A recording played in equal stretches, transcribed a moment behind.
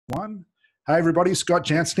One. Hey everybody, Scott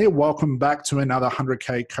Jansen here. Welcome back to another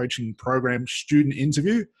 100K coaching program student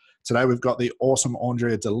interview. Today we've got the awesome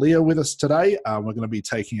Aundrea with us today. We're going to be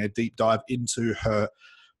taking a deep dive into her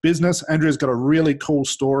business. Andrea's got a really cool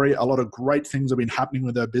story. A lot of great things have been happening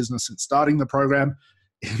with her business since starting the program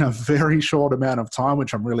in a very short amount of time,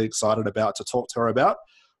 which I'm really excited about to talk to her about.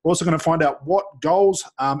 We're also going to find out what goals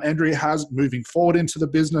Aundrea has moving forward into the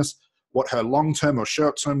business, what her long-term or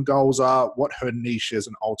short-term goals are, what her niche is,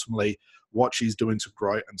 and ultimately what she's doing to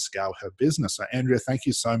grow and scale her business. So Aundrea, thank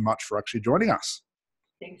you so much for actually joining us.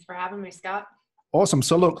 Thanks for having me, Scott. Awesome.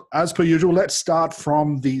 So look, as per usual, let's start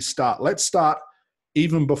from the start. Let's start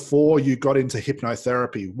even before you got into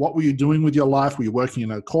hypnotherapy. What were you doing with your life? Were you working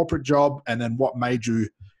in a corporate job? And then what made you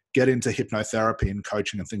get into hypnotherapy and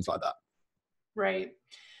coaching and things like that? Right.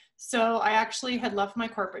 So I actually had left my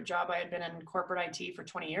corporate job. I had been in corporate IT for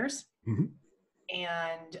 20 years. Mm-hmm.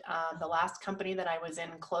 And the last company that I was in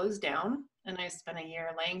closed down, and I spent a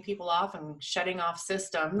year laying people off and shutting off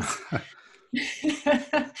systems.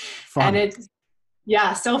 And it's,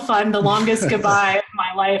 yeah, so fun. The longest goodbye of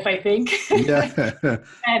my life, I think. Yeah.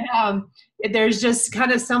 And there's just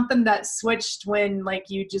kind of something that switched when like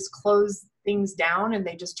you just close things down and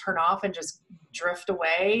they just turn off and just drift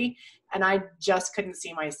away. And I just couldn't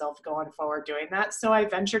see myself going forward doing that. So I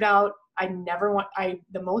ventured out.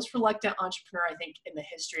 The most reluctant entrepreneur, I think, in the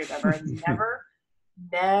history of ever.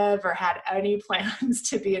 Never had any plans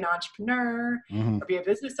to be an entrepreneur or be a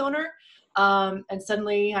business owner. And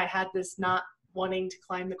suddenly I had this not wanting to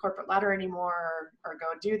climb the corporate ladder anymore or go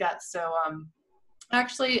do that. So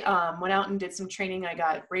actually went out and did some training. I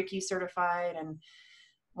got Reiki certified. And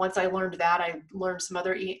once I learned that, I learned some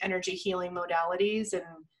other energy healing modalities. And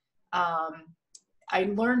I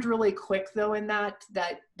learned really quick though in that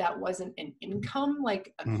wasn't an income,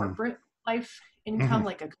 like a corporate life income,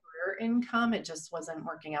 like a career income. It just wasn't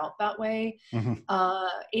working out that way.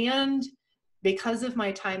 And because of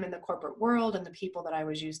my time in the corporate world and the people that I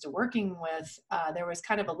was used to working with, there was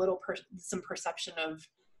kind of some perception of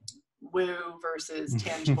woo versus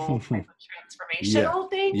tangible type of transformational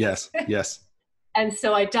thing. Yes. And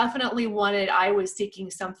so I was seeking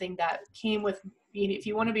something that came with, if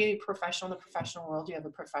you want to be a professional in the professional world, you have a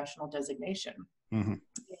professional designation. And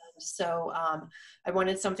so I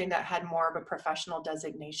wanted something that had more of a professional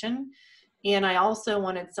designation. And I also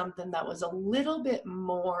wanted something that was a little bit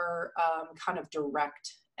more kind of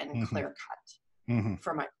direct and clear cut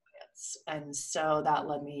for my clients. And so that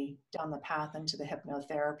led me down the path into the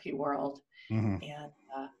hypnotherapy world. And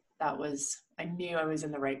I knew I was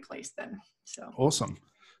in the right place then. So awesome.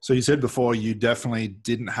 So you said before you definitely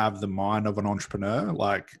didn't have the mind of an entrepreneur.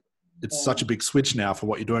 Like it's such a big switch now for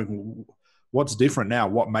what you're doing. What's different now?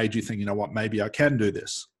 What made you think, you know what, maybe I can do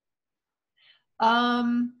this?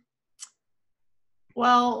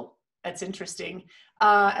 Well, that's interesting.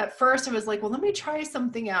 At first I was like, well, let me try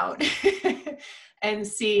something out and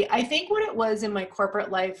see. I think what it was in my corporate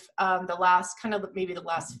life, the last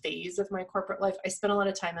phase of my corporate life, I spent a lot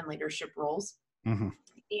of time in leadership roles.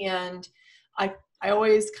 And I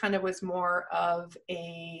always kind of was more of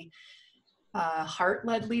a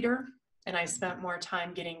heart-led leader. And I spent more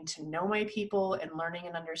time getting to know my people and learning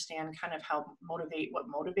and understand kind of what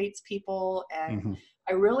motivates people. And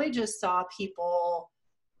I really just saw people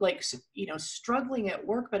like, struggling at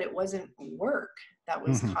work, but it wasn't work that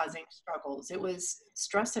was causing struggles. It was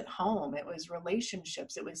stress at home. It was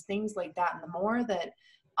relationships. It was things like that. And the more that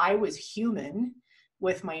I was human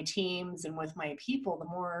with my teams and with my people, the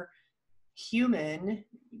more human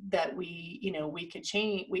that we could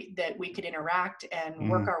change, that we could interact and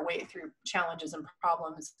work our way through challenges and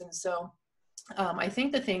problems. And so I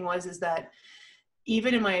think the thing is that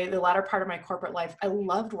even in the latter part of my corporate life, I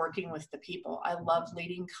loved working with the people. I loved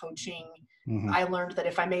leading, coaching. I learned that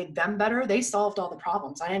if I made them better, they solved all the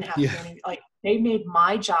problems. I didn't have to do anything. Like they made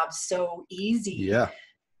my job so easy.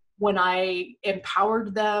 When I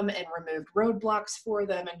empowered them and removed roadblocks for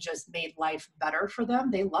them and just made life better for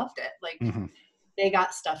them, they loved it. Like they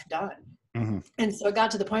got stuff done. And so it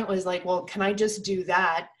got to the point was like, well, can I just do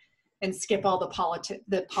that and skip all the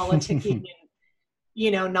politicking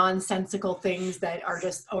and, nonsensical things that are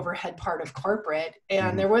just overhead part of corporate.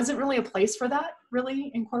 And there wasn't really a place for that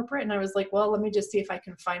really in corporate. And I was like, well, let me just see if I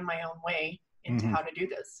can find my own way into how to do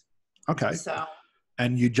this. Okay. So.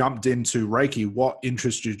 And you jumped into Reiki. What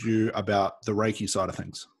interested you about the Reiki side of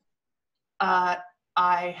things? I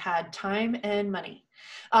had time and money.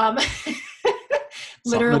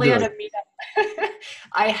 Literally at a meetup.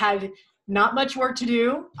 I had not much work to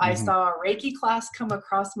do. I saw a Reiki class come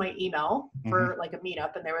across my email for like a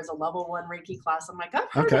meetup, and there was a level 1 Reiki class. I'm like, I've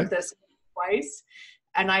heard of this twice.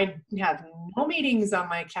 and I have no meetings on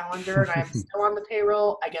my calendar and I'm still on the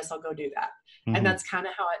payroll, I guess I'll go do that. And that's kind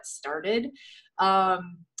of how it started.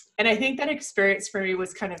 And I think that experience for me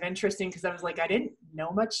was kind of interesting because I was like, I didn't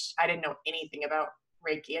know much. I didn't know anything about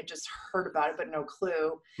Reiki. I just heard about it, but no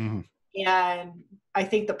clue. And I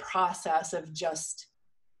think the process of just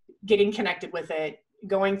getting connected with it,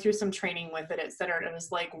 going through some training with it, et cetera. And it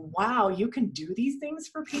was like, wow, you can do these things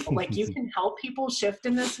for people. Like you can help people shift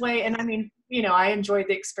in this way. And I mean, you know, I enjoyed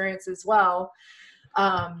the experience as well.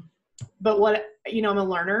 But what, you know, I'm a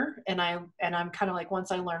learner and I'm kind of like,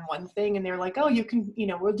 once I learn one thing and they're like, oh, you can, you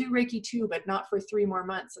know, we'll do Reiki too, but not for 3 more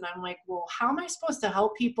months. And I'm like, well, how am I supposed to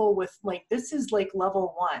help people with like, this is like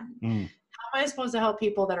level 1. How am I supposed to help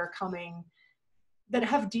people that are coming that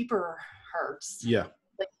have deeper hurts? Yeah.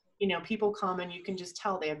 You know, people come and you can just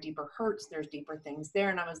tell they have deeper hurts. There's deeper things there.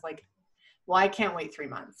 And I was like, well, I can't wait 3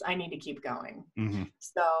 months. I need to keep going.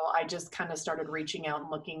 So I just kind of started reaching out and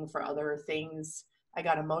looking for other things. I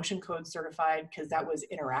got emotion code certified because that was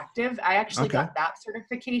interactive. I actually got that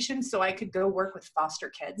certification so I could go work with foster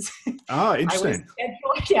kids. Oh, interesting.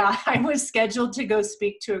 I was scheduled to go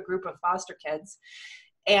speak to a group of foster kids.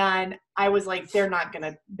 And I was like, they're not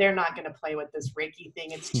gonna play with this Reiki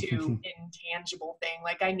thing. It's too intangible thing.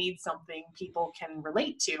 Like I need something people can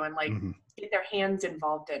relate to and like get their hands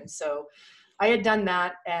involved in. So I had done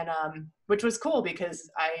that, and which was cool because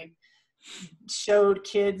I showed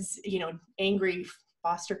kids, you know, angry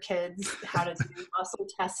foster kids how to do muscle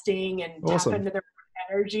testing and tap into their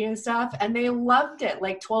energy and stuff, and they loved it.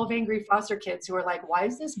 Like 12 angry foster kids who were like, why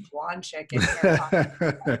is this blonde chick in here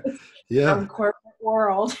talking from corporate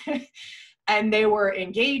world? And they were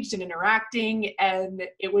engaged and interacting, and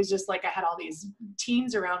it was just like I had all these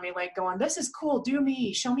teens around me like going, this is cool, do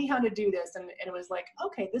me, show me how to do this. And it was like,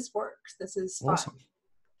 okay, this works, this is fun. Awesome.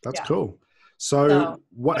 That's cool. So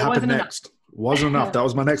what happened next? Wasn't enough. That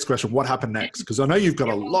was my next question. What happened next? Because I know you've got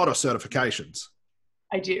a lot of certifications.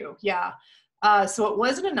 I do, yeah. So it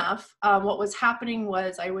wasn't enough. What was happening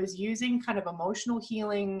was I was using kind of emotional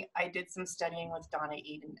healing. I did some studying with Donna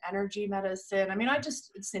Eden, energy medicine. I mean,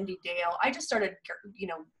 Cindy Dale, I just started, you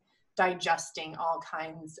know, digesting all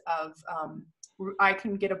kinds of, I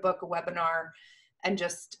can get a book, a webinar, and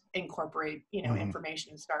just incorporate, you know,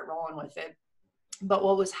 information and start rolling with it. But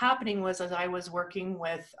what was happening was as I was working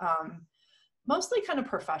with mostly kind of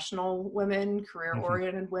professional women,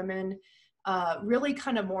 career-oriented women, really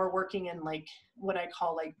kind of more working in like what I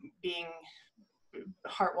call like being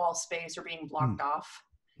heart wall space or being blocked off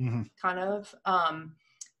kind of.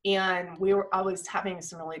 And I was having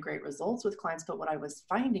some really great results with clients, but what I was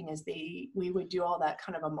finding is we would do all that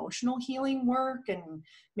kind of emotional healing work and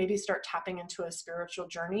maybe start tapping into a spiritual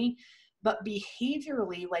journey, but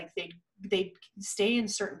behaviorally, like they'd stay in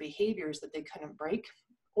certain behaviors that they couldn't break,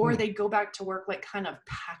 or they'd go back to work, like kind of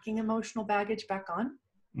packing emotional baggage back on.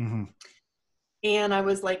 And I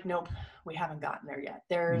was like, nope, we haven't gotten there yet.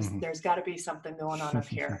 There's got to be something going on up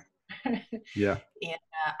here. Yeah. And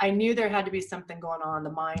I knew there had to be something going on.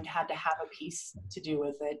 The mind had to have a piece to do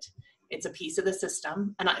with it. It's a piece of the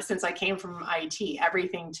system. And since I came from IT,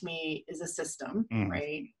 everything to me is a system,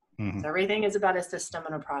 right? So everything is about a system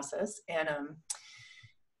and a process. And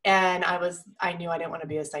I knew I didn't want to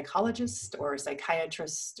be a psychologist or a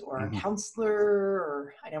psychiatrist or a counselor,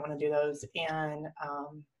 or I didn't want to do those. And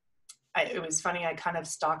it was funny. I kind of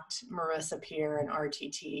stalked Marissa Peer and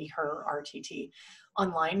her RTT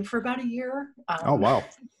online for about a year. Oh, wow.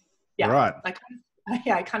 Yeah. Right.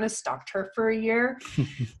 I kind of stalked her for a year.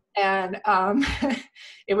 And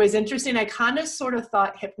it was interesting. I kind of sort of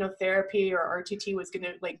thought hypnotherapy or RTT was going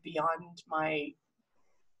to like beyond my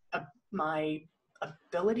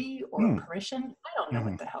ability or permission. I don't know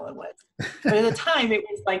what the hell it was. But at the time it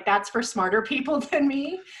was like, that's for smarter people than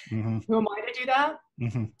me. Who am I to do that?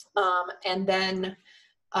 And then,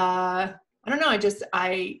 I don't know.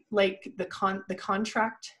 I like the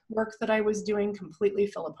contract work that I was doing completely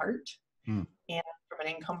fell apart. And from an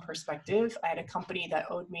income perspective, I had a company that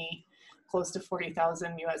owed me close to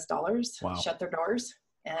 $40,000 US, shut their doors.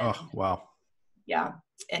 And yeah,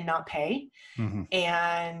 and not pay.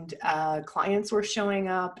 And clients were showing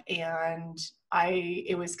up, and I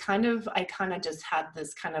kind of just had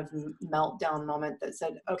this kind of meltdown moment that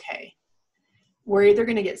said, okay, we're either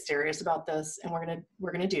going to get serious about this and we're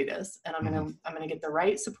going to do this, and I'm going to get the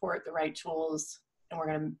right support, the right tools, and we're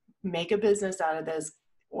going to make a business out of this,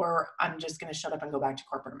 or I'm just going to shut up and go back to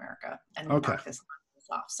corporate America and knock this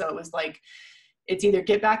off. So it was like, it's either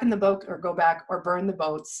get back in the boat or go back, or burn the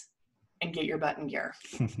boats and get your butt in gear.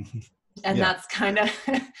 And that's kind of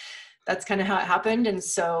how it happened. And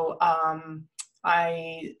so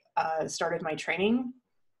I started my training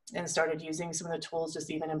and started using some of the tools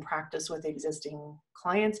just even in practice with existing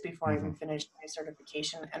clients before I even finished my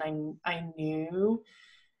certification. And I knew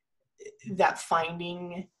that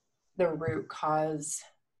finding the root cause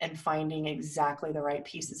and finding exactly the right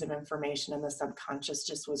pieces of information in the subconscious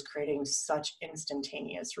just was creating such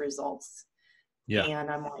instantaneous results. Yeah. And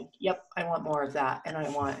I'm like, yep, I want more of that. And I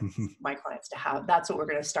want my clients to have, that's what we're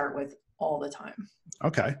going to start with all the time.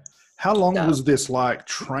 Okay. How long was this like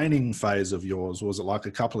training phase of yours? Was it like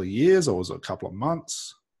a couple of years or was it a couple of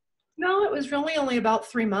months? No, it was really only about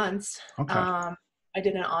 3 months. Okay. I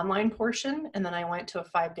did an online portion and then I went to a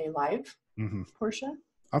 5-day live portion.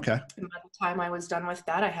 Okay. And by the time I was done with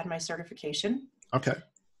that, I had my certification. Okay.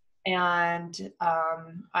 And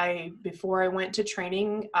before I went to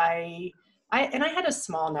training, I had a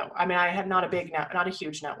small network. I mean, I have not a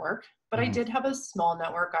huge network, but I did have a small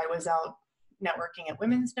network. I was out networking at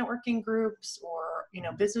women's networking groups or,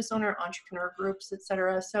 business owner, entrepreneur groups,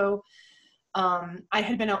 etc. So I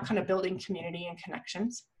had been out kind of building community and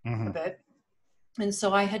connections a bit. And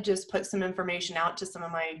so I had just put some information out to some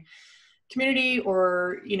of my community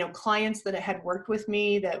or, clients that had worked with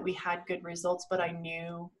me that we had good results, but I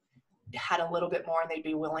knew had a little bit more and they'd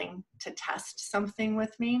be willing to test something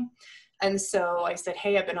with me. And so I said,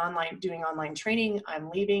 hey, I've been doing online training.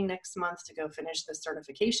 I'm leaving next month to go finish the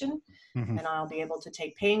certification and I'll be able to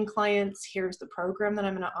take paying clients. Here's the program that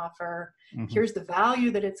I'm going to offer. Here's the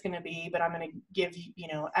value that it's going to be, but I'm going to give,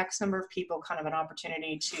 X number of people kind of an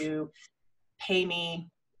opportunity to pay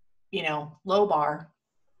me, low bar,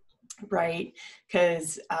 right?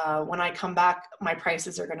 Because when I come back, my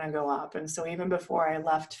prices are going to go up. And so even before I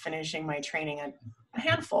left finishing my training, a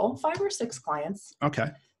handful, 5 or 6 clients.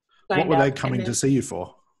 Okay. What were they coming to see you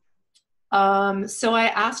for? So I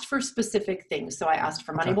asked for specific things. So I asked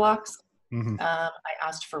for money blocks. I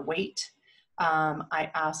asked for weight. I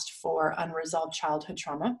asked for unresolved childhood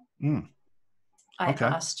trauma. I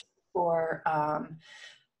asked for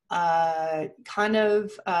kind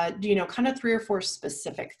of 3 or 4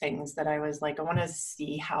 specific things that I was like, I want to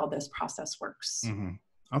see how this process works.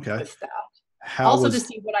 Okay. With that. To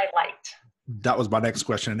see what I liked. That was my next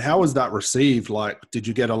question. And how was that received? Like, did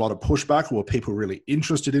you get a lot of pushback? Were people really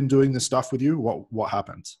interested in doing this stuff with you? What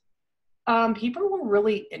happened? People were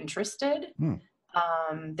really interested.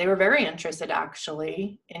 They were very interested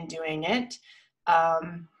actually in doing it.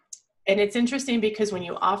 And it's interesting because when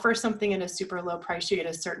you offer something at a super low price, you get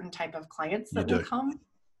a certain type of clients that will come.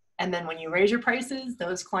 And then when you raise your prices,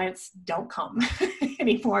 those clients don't come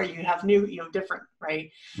anymore. You have different,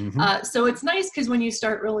 right? So it's nice because when you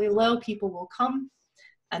start really low, people will come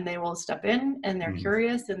and they will step in and they're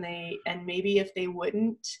curious and maybe if they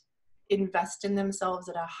wouldn't invest in themselves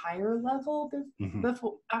at a higher level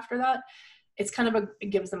before, after that,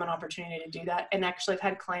 it gives them an opportunity to do that. And actually I've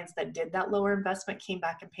had clients that did that lower investment, came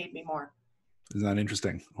back and paid me more. Isn't that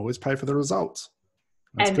interesting? Always pay for the results.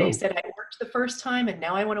 That's They said, I worked the first time and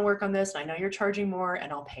now I want to work on this. And I know you're charging more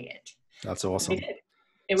and I'll pay it. That's awesome.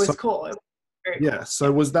 It was cool. It was very cool.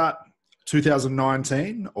 So was that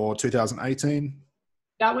 2019 or 2018?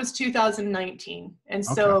 That was 2019. And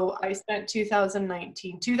so I spent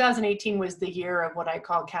 2019. 2018 was the year of what I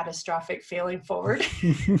call catastrophic failing forward.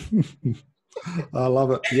 I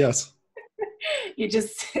love it. Yes. You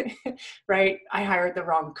just, right. I hired the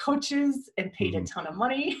wrong coaches and paid a ton of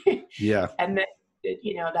money. Yeah. And then,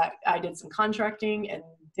 that I did some contracting and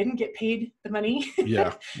didn't get paid the money.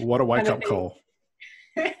 Yeah. What a wake up call.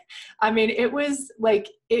 I mean, it was like,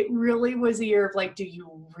 it really was a year of like, do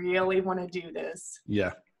you really want to do this?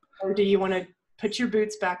 Yeah. Or do you want to put your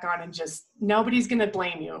boots back on and just, nobody's going to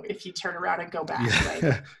blame you if you turn around and go back. Yeah.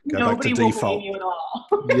 Like, Nobody will blame you at all.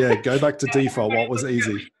 Yeah. Go back to default. What was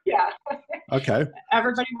easy? Yeah. Okay.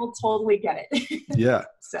 Everybody will totally get it. Yeah.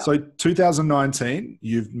 So 2019,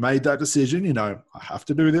 you've made that decision, I have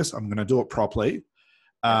to do this. I'm going to do it properly.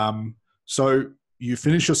 So you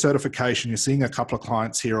finish your certification, you're seeing a couple of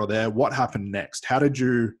clients here or there. What happened next? How did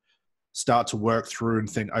you start to work through and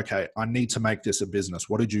think, okay, I need to make this a business?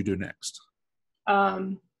 What did you do next?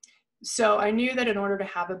 So I knew that in order to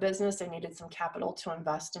have a business, I needed some capital to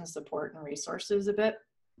invest in support and resources a bit.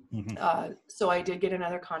 So I did get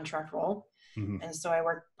another contract role. And so I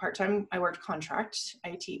worked part-time. I worked contract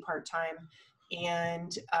IT part-time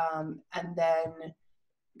and then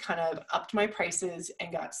kind of upped my prices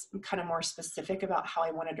and got kind of more specific about how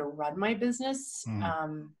I wanted to run my business,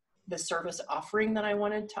 the service offering that I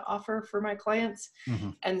wanted to offer for my clients.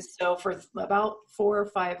 And so for about 4 or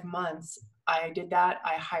 5 months, I did that.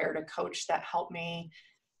 I hired a coach that helped me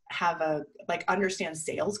have understand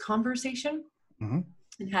sales conversation.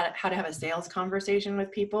 and how to have a sales conversation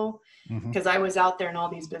with people. Mm-hmm. Because I was out there in all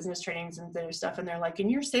these business trainings and their stuff, and they're like, in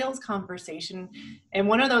your sales conversation, and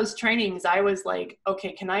one of those trainings, I was like,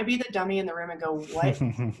 okay, can I be the dummy in the room and go, what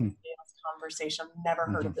sales conversation? I've never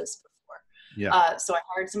heard of this before. Yeah. So I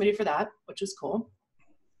hired somebody for that, which was cool.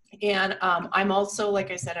 And I'm also,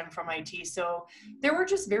 like I said, I'm from IT. So there were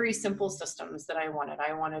just very simple systems that I wanted.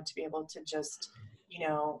 I wanted to be able to just,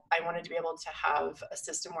 I wanted to be able to have a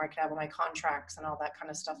system where I could have all my contracts and all that kind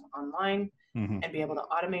of stuff online and be able to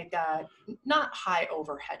automate that, not high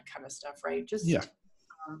overhead kind of stuff, right? Just,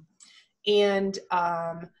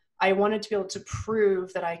 I wanted to be able to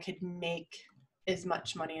prove that I could make as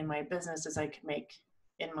much money in my business as I could make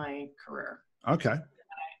in my career. Okay.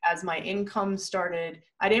 As my income started,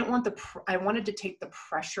 I wanted to take the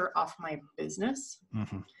pressure off my business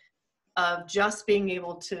of just being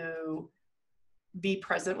able to be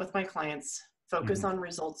present with my clients, focus on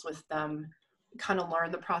results with them, kind of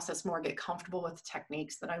learn the process more, get comfortable with the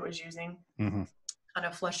techniques that I was using, kind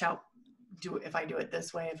of flesh out, if I do it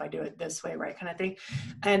this way, if I do it this way, right, kind of thing.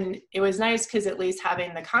 And it was nice because at least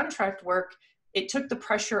having the contract work, it took the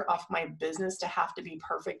pressure off my business to have to be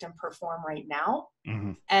perfect and perform right now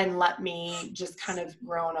and let me just kind of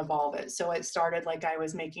grow and evolve it. So it started like I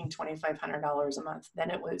was making $2,500 a month. Then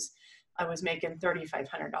I was making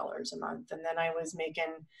 $3,500 a month. And then I was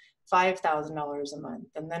making $5,000 a month.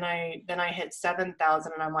 And then I hit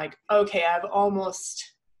 7,000 and I'm like, okay, I've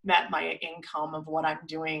almost met my income of what I'm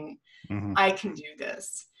doing. I can do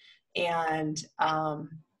this. And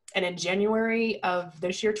in January of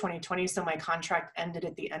this year, 2020, so my contract ended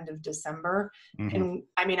at the end of December. And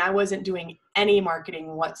I mean, I wasn't doing any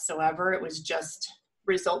marketing whatsoever. It was just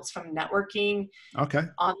results from networking,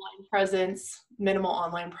 online presence, minimal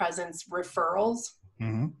online presence, referrals.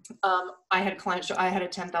 I had clients, I had a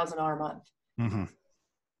 $10,000 a month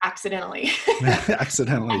accidentally.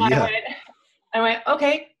 Accidentally, yeah. I went,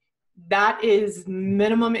 okay, that is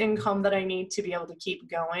minimum income that I need to be able to keep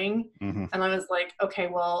going. And I was like, okay,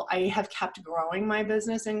 well, I have kept growing my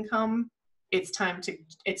business income. It's time to,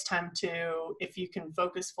 if you can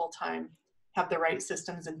focus full time, have the right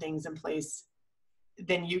systems and things in place,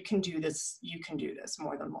 then you can do this. You can do this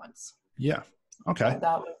more than once. Yeah. Okay. So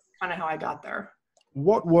that was kind of how I got there.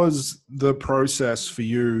 What was the process for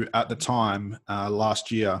you at the time last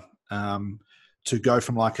year to go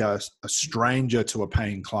from like a stranger to a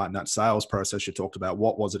paying client? That sales process you talked about,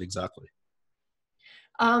 what was it exactly?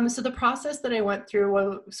 So the process that I went through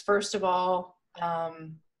was, first of all,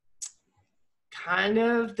 kind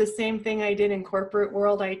of the same thing I did in corporate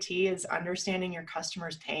world IT, is understanding your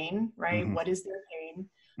customer's pain, right? What is their pain?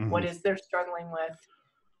 What is they're struggling with?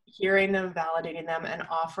 Hearing them, validating them, and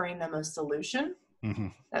offering them a solution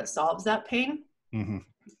that solves that pain.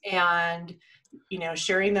 And,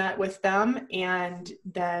 sharing that with them, and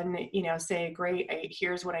then, say, great,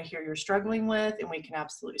 here's what I hear you're struggling with, and we can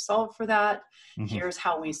absolutely solve for that. Here's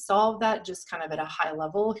how we solve that, just kind of at a high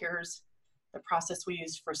level. Here's the process we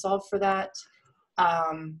use for solve for that.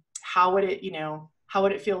 How would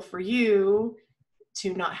it feel for you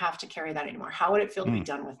to not have to carry that anymore? How would it feel to be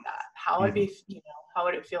done with that? How would it be, how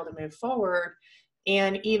would it feel to move forward?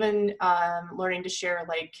 And even learning to share,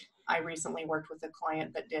 like, I recently worked with a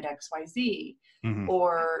client that did XYZ,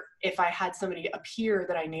 or if I had somebody, a peer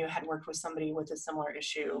that I knew had worked with somebody with a similar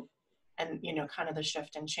issue, and, kind of the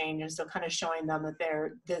shift and change. And so kind of showing them that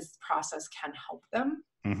this process can help them.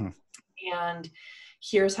 And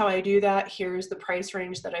here's how I do that. Here's the price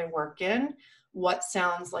range that I work in. What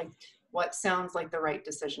sounds like the right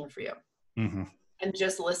decision for you? And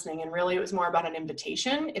just listening. And really, it was more about an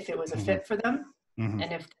invitation, if it was a fit for them, and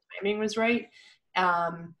if the timing was right.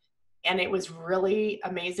 And it was really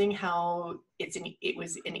amazing how it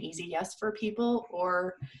was an easy yes for people,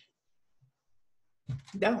 or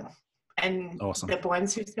no. And awesome. The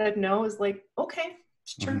ones who said no is like, okay,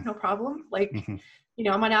 sure, no problem. Like, I'm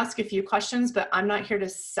going to ask a few questions, but I'm not here to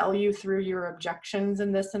sell you through your objections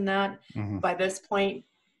and this and that. By this point,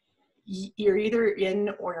 you're either in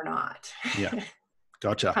or you're not. Yeah.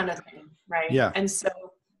 Gotcha. Kind of thing. Right. Yeah. And so,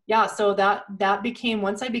 yeah, so that became,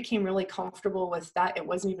 once I became really comfortable with that, it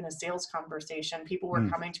wasn't even a sales conversation. People were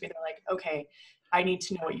coming to me. They're like, okay, I need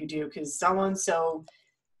to know what you do, because so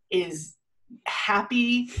is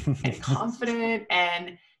happy and confident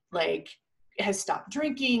and like has stopped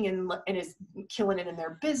drinking and is killing it in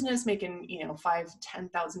their business, making,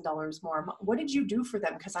 $5,000-$10,000 more. What did you do for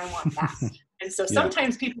them? Because I want that. And so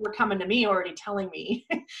sometimes people were coming to me already telling me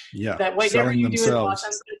that whatever you do is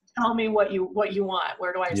awesome. Tell me what you want.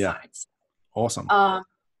 Where do I sign? Awesome.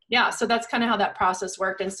 So that's kind of how that process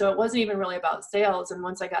worked. And so it wasn't even really about sales. And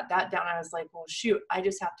once I got that down, I was like, well, shoot, I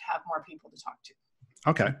just have to have more people to talk to.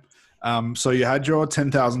 Okay. So you had your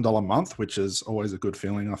 $10,000 month, which is always a good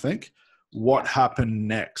feeling, I think. What happened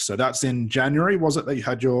next? So that's in January, was it, that you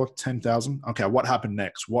had your 10,000? Okay. What happened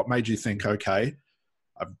next? What made you think, okay,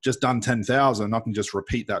 I've just done 10,000. I can just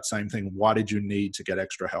repeat that same thing. Why did you need to get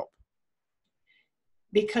extra help?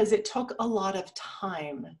 Because it took a lot of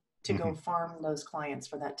time to go farm those clients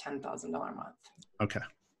for that $10,000 month. Okay.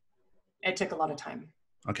 It took a lot of time.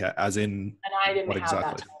 Okay. As in, and I didn't what have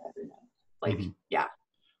exactly? that time every month. Like, yeah.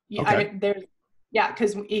 Okay.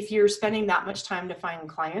 Because if you're spending that much time to find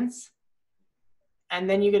clients, and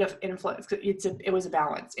then you get an influx, it was a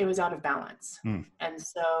balance. It was out of balance. And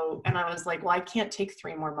I was like, well, I can't take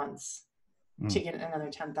 3 more months to get another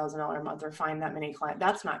 $10,000 a month or find that many clients.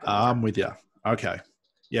 That's not going to work. I'm with you. Okay.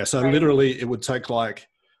 Yeah. So literally it would take like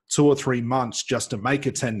 2 or 3 months just to make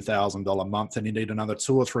a $10,000 month, and you need another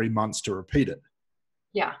 2 or 3 months to repeat it.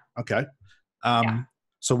 Yeah. Okay.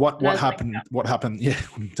 So what happened? Like, what happened? Yeah,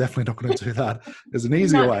 I'm definitely not going to do that. There's an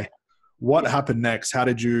easier way. What happened next? How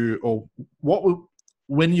did you, or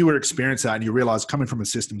when you were experiencing that and you realized, coming from a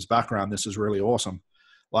systems background, this is really awesome.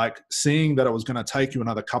 Like, seeing that it was going to take you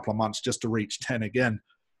another couple of months just to reach 10 again,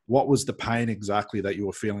 what was the pain exactly that you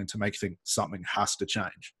were feeling to make you think something has to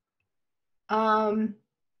change? The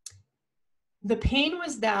pain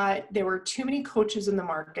was that there were too many coaches in the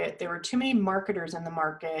market. There were too many marketers in the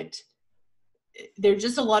market. There's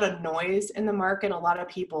just a lot of noise in the market. A lot of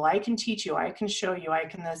people, I can teach you, I can show you, I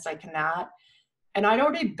can this, I can that. And I'd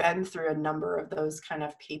already been through a number of those kind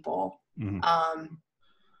of people.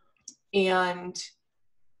 And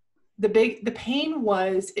the pain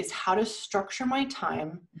is how to structure my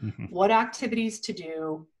time, what activities to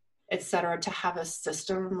do, etc., to have a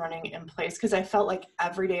system running in place. Because I felt like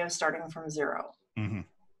every day I was starting from zero.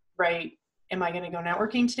 Right? Am I going to go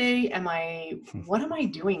networking today? What am I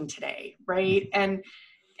doing today? Right? And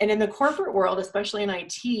in the corporate world, especially in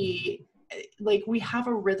IT, like, we have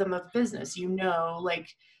a rhythm of business,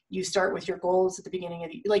 like, you start with your goals at the beginning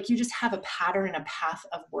of like, you just have a pattern and a path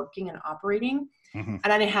of working and operating. And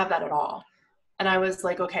I didn't have that at all. And I was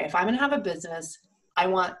like, okay, if I'm going to have a business, I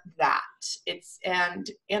want that. And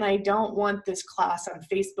I don't want this class on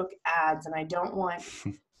Facebook ads. And I don't want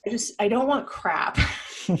crap.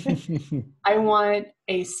 I want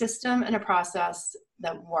a system and a process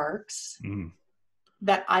that works,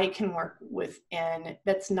 that I can work within,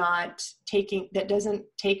 that doesn't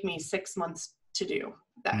take me 6 months to do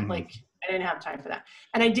that. Like, I didn't have time for that.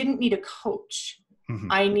 And I didn't need a coach.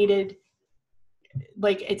 I needed,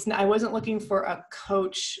 I wasn't looking for a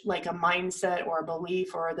coach, like a mindset or a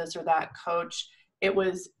belief or this or that coach. It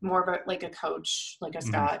was more of a coach, like a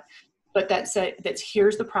Scott, but that's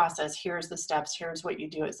here's the process, here's the steps, here's what you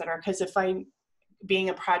do, et cetera. Because being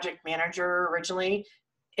a project manager originally,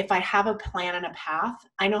 if I have a plan and a path,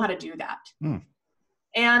 I know how to do that.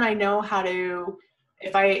 And I know how to,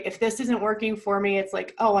 if this isn't working for me, it's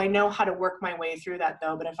like, oh, I know how to work my way through that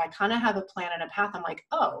though. But if I kind of have a plan and a path, I'm like,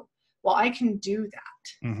 oh, well, I can do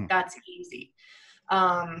that. That's easy.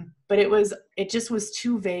 But it just was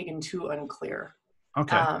too vague and too unclear.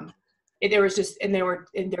 Okay. There was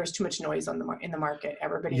too much noise in the market.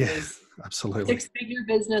 Everybody was absolutely 6-figure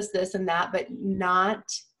business, this and that, but not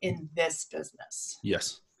in this business.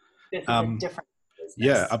 Yes. This is a different business.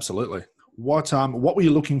 Yeah, absolutely. What were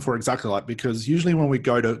you looking for exactly? Like, because usually when we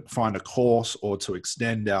go to find a course or to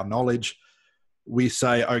extend our knowledge, we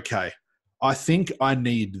say, okay, I think I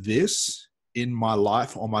need this in my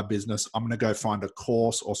life or my business. I'm going to go find a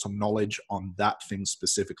course or some knowledge on that thing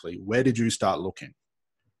specifically. Where did you start looking?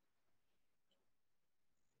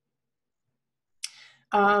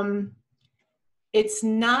 It's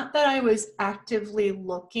not that I was actively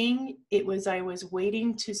looking. I was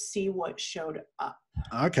waiting to see what showed up.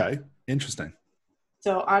 Okay. Interesting.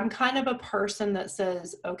 So I'm kind of a person that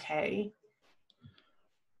says, okay,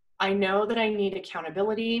 I know that I need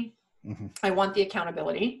accountability. I want the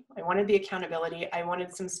accountability. I wanted the accountability. I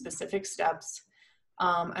wanted some specific steps.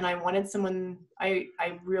 And I wanted I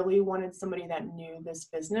really wanted somebody that knew this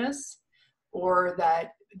business, or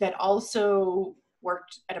that also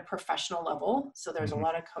worked at a professional level. So there's a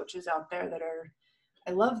lot of coaches out there that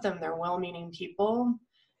I love them. They're well-meaning people,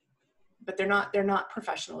 but they're not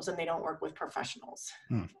professionals, and they don't work with professionals.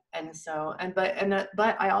 And so,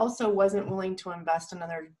 but I also wasn't willing to invest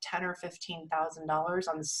another $10,000 or $15,000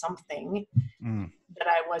 on something that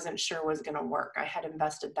I wasn't sure was going to work. I had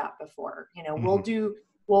invested that before. We'll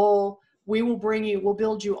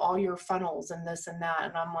build you all your funnels and this and that.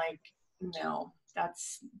 And I'm like, no, nope.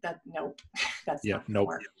 That's not gonna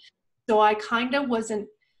work. So I kind of wasn't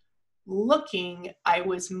looking. I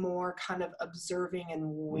was more kind of observing and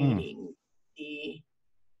waiting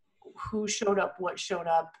who showed up,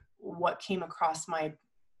 what came across my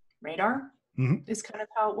radar is kind of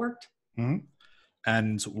how it worked.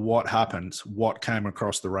 And what happened? What came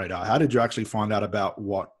across the radar? How did you actually find out about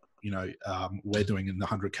what, we're doing in the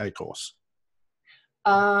 100K course?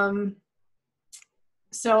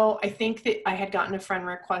 So I think that I had gotten a friend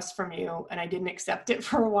request from you and I didn't accept it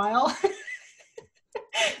for a while.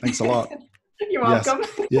 Thanks a lot. You're welcome.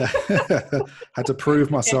 Yes. Yeah. Had to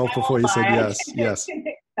prove myself before you said yes. Yes.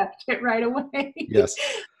 Accept it right away. Yes.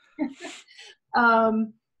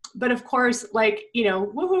 But of course, like,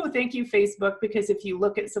 woohoo, thank you, Facebook, because if you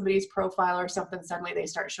look at somebody's profile or something, suddenly they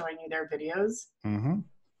start showing you their videos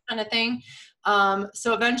kind of thing.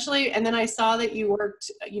 So eventually, and then I saw that you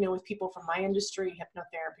worked, with people from my industry,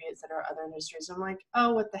 hypnotherapy, et cetera, other industries. I'm like,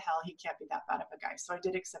 oh, what the hell? He can't be that bad of a guy. So I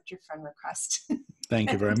did accept your friend request.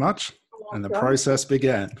 Thank you very much. And the process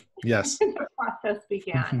began. Yes. The process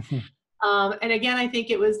began. And again, I think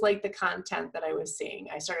it was like the content that I was seeing.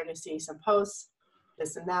 I started to see some posts,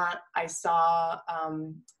 this and that. I saw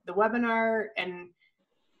the webinar, and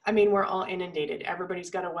I mean, we're all inundated. Everybody's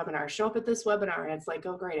got a webinar. Show up at this webinar. And it's like,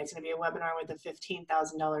 oh, great. It's going to be a webinar with a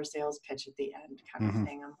 $15,000 sales pitch at the end kind of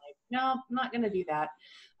thing. I'm like, no, I'm not going to do that.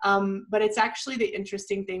 But it's actually, the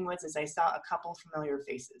interesting thing is I saw a couple familiar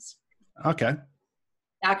faces. Okay.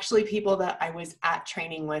 Actually, people that I was at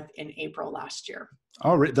training with in April last year.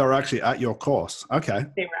 Oh, they were actually at your course. Okay.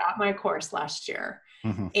 They were at my course last year.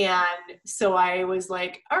 And so I was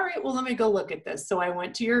like, all right, well, let me go look at this. So I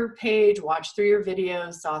went to your page, watched through your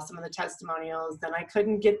videos, saw some of the testimonials. Then I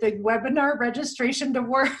couldn't get the webinar registration to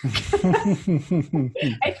work.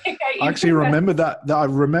 I think I actually remember that. I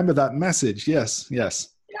remember that message. Yes. Yes.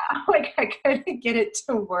 Yeah. Like I couldn't get it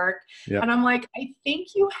to work. Yep. And I'm like, I think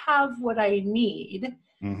you have what I need.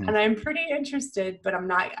 And I'm pretty interested, but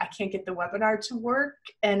I can't get the webinar to work.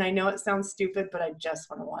 And I know it sounds stupid, but I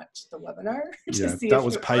just want to watch the webinar. Yeah, that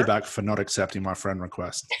was payback for not accepting my friend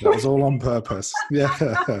request. That was all on purpose. Yeah.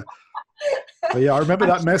 But yeah, I remember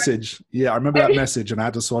that message. Yeah, I remember that message, and I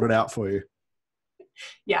had to sort it out for you.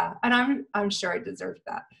 Yeah, and I'm sure I deserved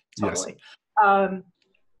that. Totally. Yes.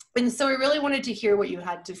 And so I really wanted to hear what you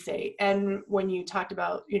had to say. And when you talked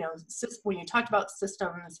about,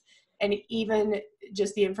 systems, and even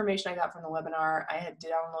just the information I got from the webinar, I had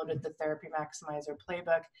downloaded the Therapy MAXIMISER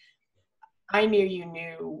playbook. I knew you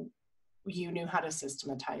knew how to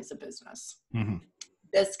systematize a business,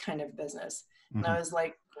 this kind of business. And I was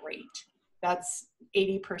like, great, that's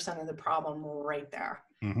 80% of the problem right there.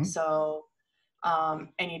 So, and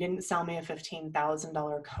you didn't sell me a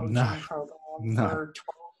 $15,000 coaching program for 12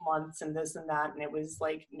 months and this and that. And it was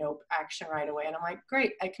like, nope, action right away. And I'm like,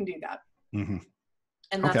 great, I can do that.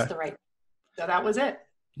 And that's the right. So that was it.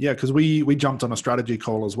 Yeah, because we jumped on a strategy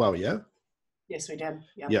call as well. Yeah. Yes, we did.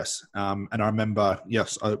 Yeah. Yes, and I remember.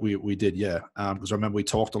 Yes, we did. Yeah, because I remember we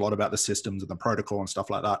talked a lot about the systems and the protocol and stuff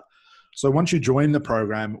like that. So once you join the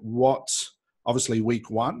program, obviously week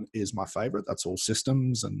 1 is my favorite. That's all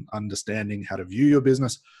systems and understanding how to view your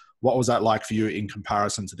business. What was that like for you in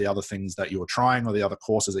comparison to the other things that you were trying or the other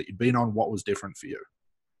courses that you'd been on? What was different for you?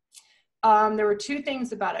 There were 2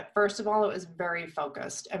 things about it. First of all, it was very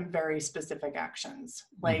focused and very specific actions.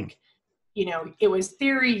 Like, it was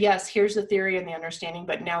theory. Yes, here's the theory and the understanding,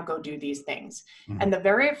 but now go do these things. And the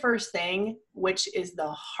very first thing, which is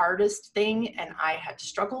the hardest thing, and I had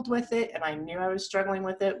struggled with it, and I knew I was struggling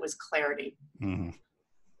with it, was clarity. And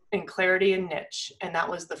clarity and niche. And that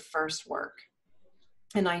was the first work.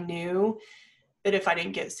 And I knew that if I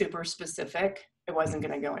didn't get super specific, it wasn't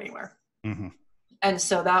going to go anywhere. And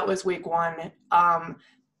so that was week 1.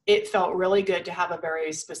 It felt really good to have a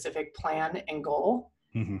very specific plan and goal,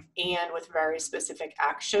 and with very specific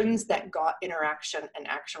actions that got interaction and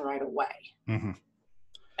action right away. And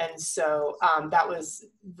so that was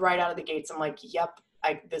right out of the gates. I'm like, yep,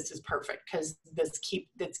 this is perfect, because this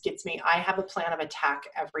gets me. I have a plan of attack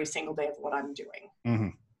every single day of what I'm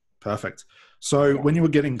doing. Perfect. So when you were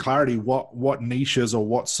getting clarity, what niches or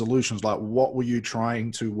what solutions, like what were you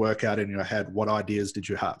trying to work out in your head? What ideas did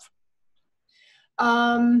you have?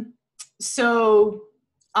 So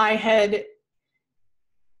I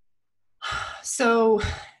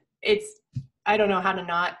don't know how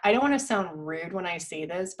to I don't want to sound rude when I say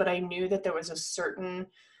this, but I knew that there was a certain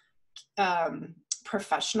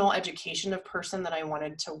professional education of person that I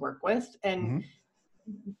wanted to work with. And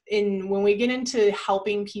when we get into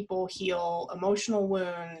helping people heal emotional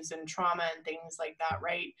wounds and trauma and things like that,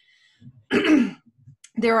 right?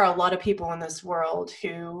 There are a lot of people in this world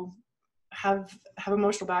who have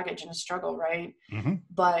emotional baggage and struggle, right?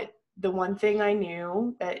 But the one thing I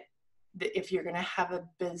knew that if you're going to have a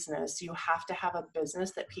business, you have to have a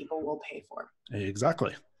business that people will pay for.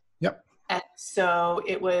 Exactly. Yep. And so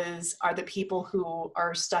it was, are the people who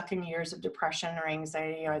are stuck in years of depression or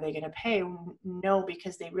anxiety, are they going to pay? No,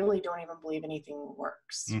 because they really don't even believe anything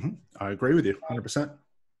works. Mm-hmm. I agree with you 100%.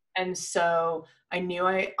 And so I knew,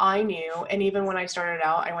 and even when I started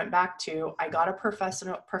out, I went back to, I got a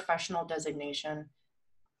professional designation.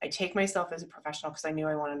 I take myself as a professional because I knew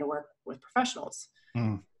I wanted to work with professionals.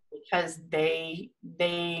 Because they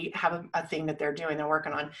have a thing that they're doing, they're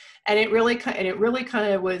working on. And it really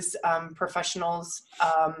kind of was professionals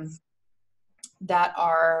that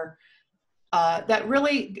are, that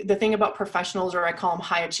really, the thing about professionals, or I call them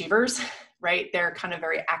high achievers, right? They're kind of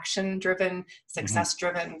very action driven, success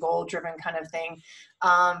driven, goal driven kind of thing.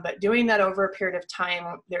 But doing that over a period of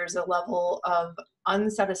time, there's a level of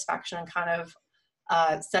unsatisfaction and kind of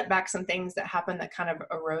setbacks and things that happen that kind of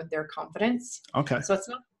erode their confidence. Okay. So it's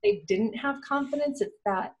not that they didn't have confidence, it's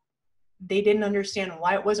that they didn't understand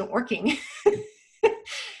why it wasn't working.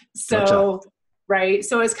 So, Gotcha. right.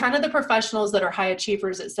 So it's kind of the professionals that are high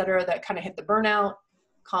achievers, et cetera, that kind of hit the burnout.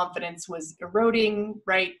 Confidence was eroding,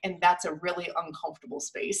 right? And that's a really uncomfortable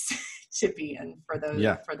space to be in for those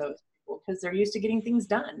people, because they're used to getting things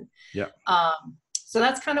done. Yeah. So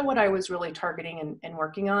that's kind of what I was really targeting and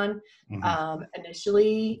working on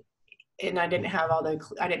initially. And I didn't have all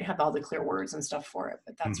the clear words and stuff for it,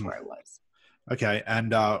 but that's where I was. Okay.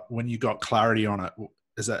 And when you got clarity on it,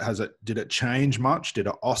 did it change much? Did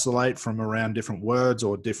it oscillate from around different words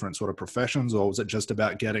or different sort of professions, or was it just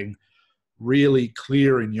about getting really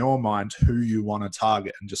clear in your mind who you want to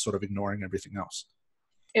target and just sort of ignoring everything else?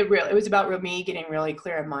 It was about me getting really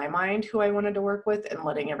clear in my mind who I wanted to work with and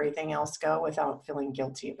letting everything else go without feeling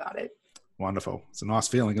guilty about it. Wonderful. It's a nice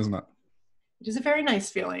feeling, isn't it? It is a very nice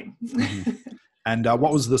feeling. And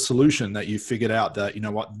what was the solution that you figured out that, you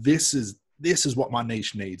know what, this is what my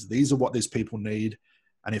niche needs. These are what these people need.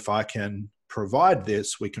 And if I can provide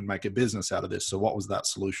this, we can make a business out of this. So what was that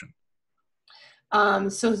solution?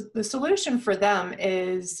 So the solution for them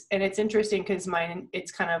is, and it's interesting because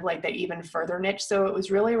it's kind of like the even further niche. So it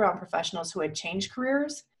was really around professionals who had changed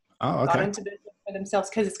careers, got into business for themselves,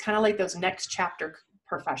 because it's kind of like those next chapter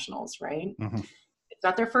professionals, right? It's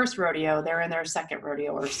not their first rodeo. They're in their second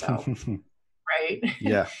rodeo or so, right?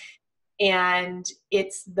 Yeah. And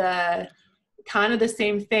it's the kind of the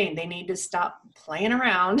same thing. They need to stop playing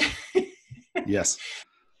around. Yes.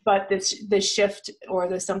 But the shift, or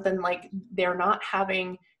the something like they're not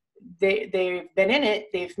having, they've been in it,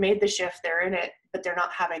 they've made the shift, they're in it, but they're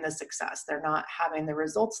not having the success. They're not having the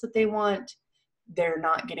results that they want. They're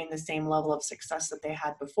not getting the same level of success that they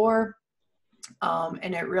had before.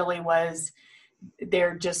 And it really was,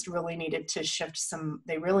 they're just really needed to shift some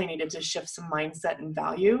mindset and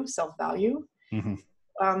value, self-value,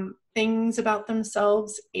 things about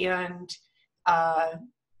themselves.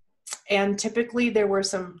 And typically there were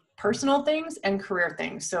some personal things and career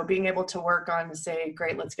things. So being able to work on, say,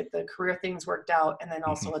 great, let's get the career things worked out. And then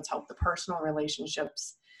also let's help the personal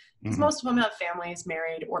relationships. Because most of them have families,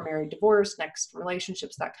 married, divorced, next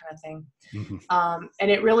relationships, that kind of thing.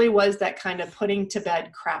 And it really was that kind of putting to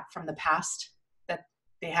bed crap from the past that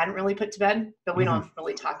they hadn't really put to bed, but we don't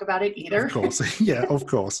really talk about it either. Of course. Yeah, of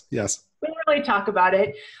course. Yes. We don't really talk about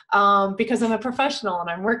it because I'm a professional and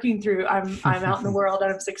I'm working through, I'm out in the world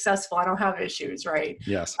and I'm successful. I don't have issues, right?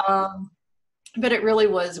 Yes. But it really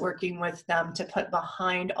was working with them to put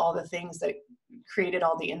behind all the things that created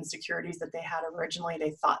all the insecurities that they had originally,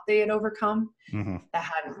 they thought they had overcome, that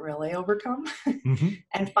hadn't really overcome,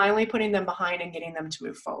 and finally putting them behind and getting them to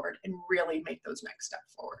move forward and really make those next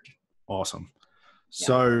steps forward. Awesome.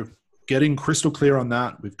 So getting crystal clear on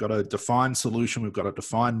that, we've got a defined solution, we've got a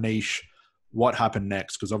defined niche. What happened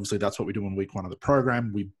next? Because obviously that's what we do in week 1 of the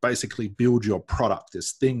program. We basically build your product,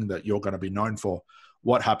 this thing that you're going to be known for.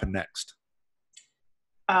 What happened next?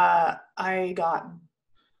 I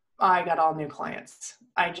got all new clients.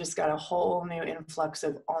 I just got a whole new influx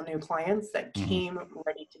of all new clients that came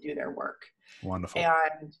ready to do their work. Wonderful.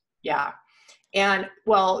 And yeah. And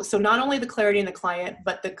well, so not only the clarity in the client,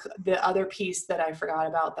 but the other piece that I forgot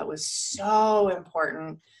about that was so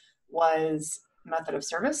important was method of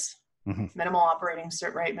service, minimal operating,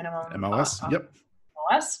 right? Minimum MOS. Yep.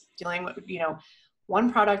 MOS, dealing with, one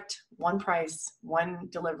product, one price, one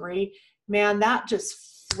delivery. Man, that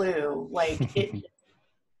just flew. Like it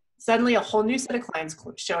suddenly a whole new set of clients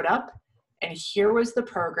showed up, and here was the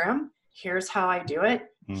program. Here's how I do it.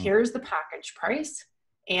 Here's the package price.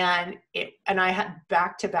 And I had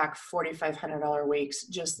back-to-back $4,500 weeks,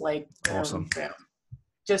 just like boom, awesome. Boom,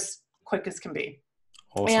 just quick as can be.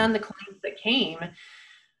 Awesome. And the clients that came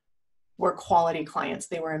were quality clients.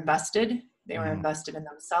 They were invested. They were invested in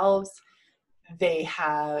themselves. they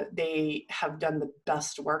have done the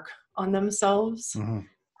best work on themselves.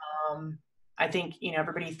 I think,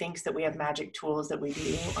 everybody thinks that we have magic tools that we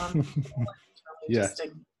do Yeah.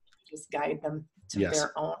 just guide them to Yes.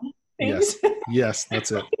 their own things. Yes,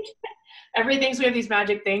 that's it. Everybody thinks we have these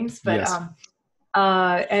magic things, but Yes.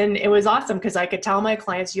 and it was awesome because I could tell my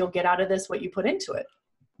clients, you'll get out of this what you put into it.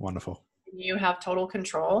 Wonderful. You have total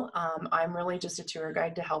control. I'm really just a tour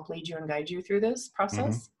guide to help lead you and guide you through this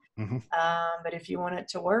process. But if you want it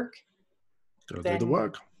to work, Gotta do the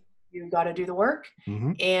work. You got to do the work.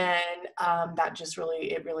 And that just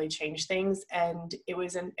really changed things. And it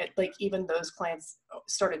was like, even those clients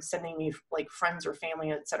started sending me like friends or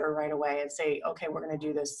family, et cetera, right away and say, okay, we're going to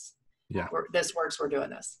do this. Yeah. This works. We're doing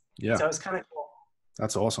this. Yeah. So it's kind of cool.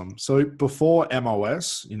 That's awesome. So before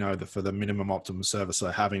MOS, for the minimum optimum service, so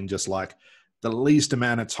having just like the least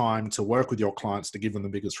amount of time to work with your clients to give them the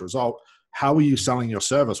biggest result, how were you selling your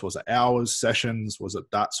service? Was it hours, sessions? Was it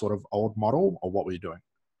that sort of old model, or what were you doing?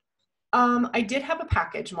 I did have a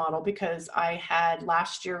package model because I had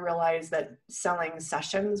last year realized that selling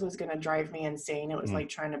sessions was going to drive me insane. It was like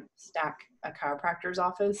trying to stack a chiropractor's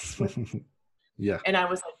office with, yeah. And I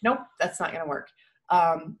was like, nope, that's not going to work.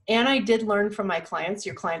 And I did learn from my clients.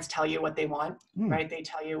 Your clients tell you what they want, right? They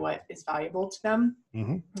tell you what is valuable to them.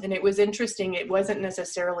 And it was interesting. It wasn't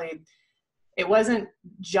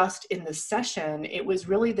just in the session. It was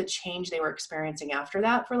really the change they were experiencing after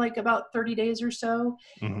that for like about 30 days or so.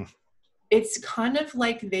 It's kind of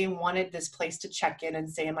like they wanted this place to check in and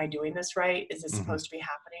say, am I doing this right? Is this supposed to be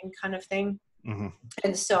happening, kind of thing?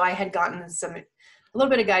 And so I had gotten a little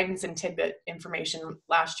bit of guidance and tidbit information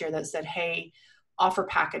last year that said, hey, offer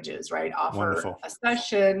packages, right? Offer a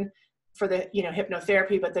session for the,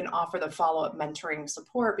 hypnotherapy, but then offer the follow-up mentoring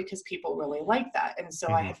support because people really like that. And so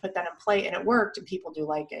I had put that in play and it worked and people do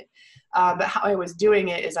like it. But how I was doing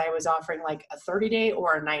it is I was offering like a 30-day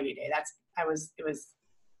or a 90-day. It was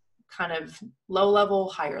kind of low level,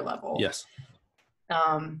 higher level. Yes.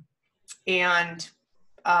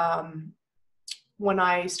 When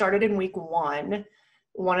I started in week one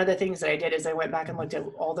of the things that I did is I went back and looked at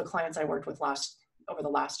all the clients I worked with over the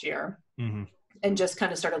last year and just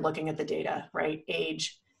kind of started looking at the data, right?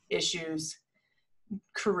 Age, issues,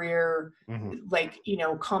 career,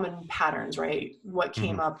 common patterns, right? What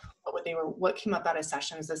came up, what came up out of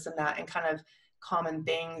sessions, this and that, and kind of common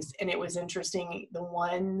things. And it was interesting. The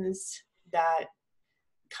ones that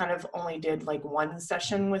kind of only did like one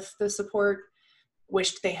session with the support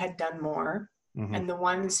wished they had done more. And the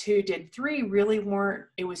ones who did 3 really weren't,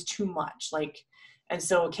 it was too much. And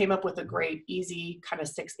so it came up with a great, easy kind of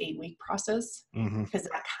 6-8 week process because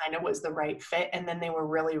that kind of was the right fit. And then they were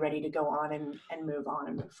really ready to go on and move on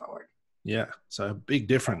and move forward. Yeah. So a big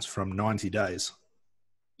difference from 90 days.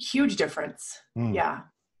 Huge difference. Yeah.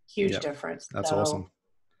 Huge difference. That's awesome.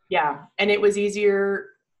 Yeah. And it was easier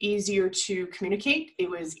to communicate. It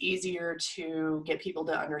was easier to get people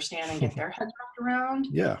to understand and get their heads wrapped around.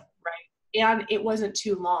 Yeah. Right. And it wasn't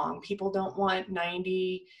too long. People don't want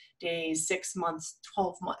 90 days, 6 months,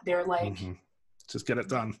 12 months. They're like, just get it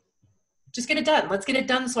done. Just get it done. Let's get it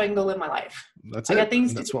done so I can go live my life. That's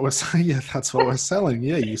it. That's what we're saying. Yeah, that's what we're selling.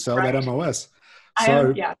 Yeah, you sell that MOS.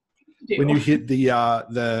 So when you hit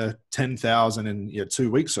the 10,000 in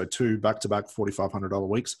 2 weeks, so 2 back-to-back $4,500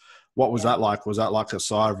 weeks, what was that like? Was that like a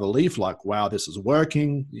sigh of relief? Like, wow, this is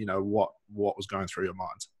working. What was going through your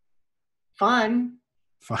mind? Fun.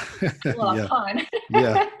 A lot of fun.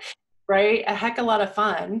 Yeah. Right. A heck of a lot of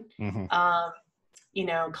fun.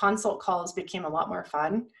 Consult calls became a lot more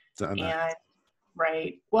fun. And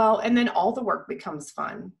right. Well, and then all the work becomes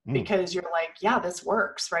fun because you're like, yeah, this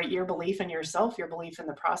works, right? Your belief in yourself, your belief in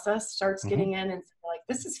the process starts getting in and like,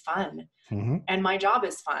 this is fun. And my job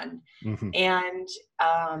is fun. And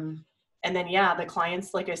then, the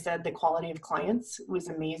clients, like I said, the quality of clients was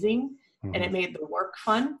amazing and it made the work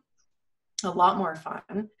fun, a lot more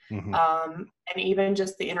fun. And even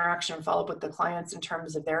just the interaction and follow up with the clients in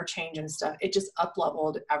terms of their change and stuff, it just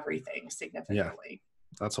up-leveled everything significantly.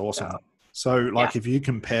 That's awesome. So if you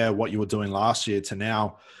compare what you were doing last year to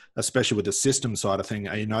now, especially with the system side of thing,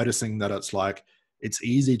 are you noticing that it's like, it's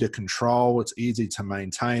easy to control, it's easy to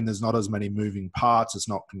maintain, there's not as many moving parts, it's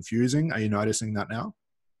not confusing? Are you noticing that now?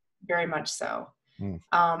 Very much so.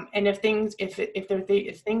 And if things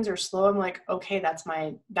are slow, I'm like, okay, that's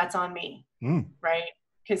on me. Right.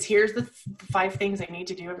 Because here's the 5 things I need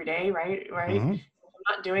to do every day. Right. If I'm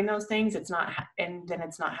not doing those things, it's not, and then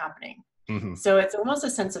it's not happening. So it's almost a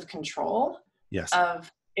sense of control, of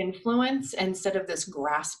influence instead of this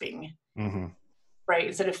grasping, right?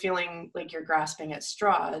 Instead of feeling like you're grasping at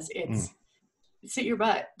straws, it's sit your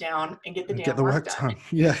butt down and get the damn work done.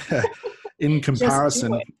 Yeah. in Just do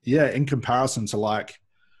comparison, it. in comparison to like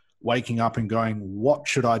waking up and going, what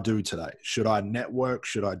should I do today? Should I network?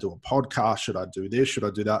 Should I do a podcast? Should I do this? Should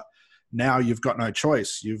I do that? Now you've got no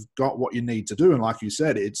choice. You've got what you need to do. And like you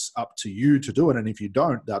said, it's up to you to do it. And if you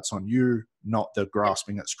don't, that's on you, not the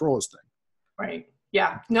grasping at straws thing. Right.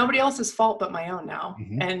 Yeah. Nobody else's fault but my own now.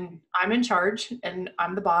 Mm-hmm. And I'm in charge and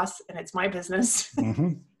I'm the boss and it's my business.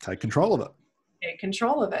 Mm-hmm. Take control of it. Take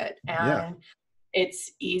control of it. And Yeah.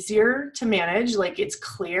 it's easier to manage. Like it's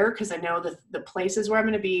clear because I know the places where I'm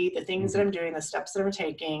going to be, the things that I'm doing, the steps that I'm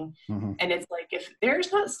taking. Mm-hmm. And it's like, if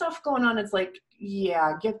there's not stuff going on, it's like,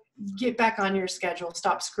 yeah, get back on your schedule.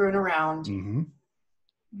 Stop screwing around. Mm-hmm.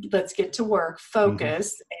 Let's get to work,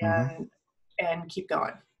 focus, Mm-hmm. and keep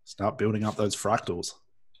going. Start building up those fractals.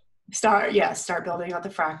 Start building out the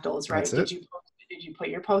fractals, right? Did you put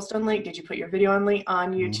your post on link? Did you put your video on YouTube?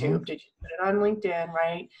 Mm-hmm. Did you put it on LinkedIn,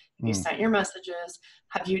 right? You Mm. sent your messages.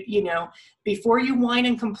 Have you before you whine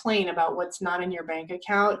and complain about what's not in your bank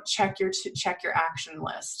account, check your action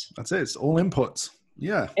list. That's it. It's all inputs.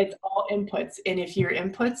 Yeah. It's all inputs. And if your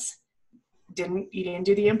inputs you didn't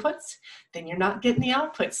do the inputs, then you're not getting the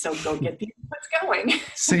outputs. So go get the inputs going.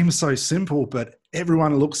 Seems so simple, but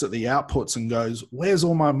everyone looks at the outputs and goes, where's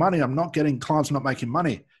all my money? I'm not getting clients, I'm not making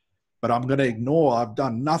money, but I'm going to ignore I've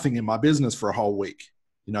done nothing in my business for a whole week.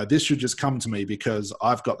 This should just come to me because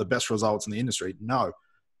I've got the best results in the industry. No,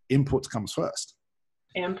 inputs comes first.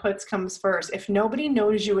 Inputs comes first. If nobody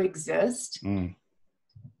knows you exist,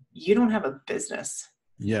 you don't have a business.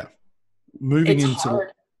 Yeah. It's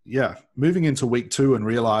hard. Yeah. Moving into week 2 and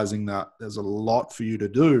realizing that there's a lot for you to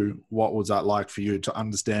do. What was that like for you to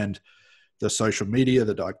understand the social media,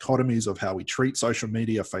 the dichotomies of how we treat social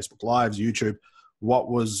media, Facebook Lives, YouTube? What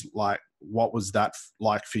was that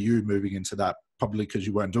like for you moving into that? Probably because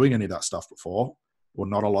you weren't doing any of that stuff before, or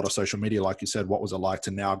not a lot of social media, like you said. What was it like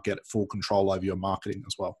to now get full control over your marketing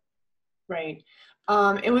as well? Right.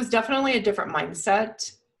 It was definitely a different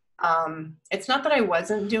mindset. It's not that I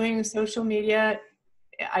wasn't doing social media.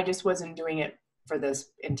 I just wasn't doing it for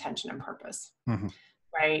this intention and purpose. Mm-hmm.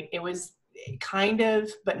 Right. It was kind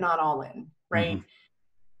of, but not all in, right.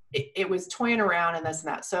 Mm-hmm. It was toying around and this and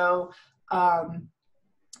that. So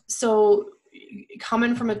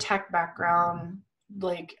coming from a tech background,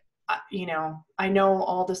 like, I know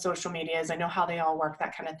all the social medias, I know how they all work,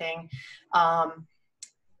 that kind of thing.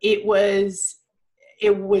 It was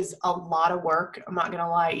a lot of work. I'm not going to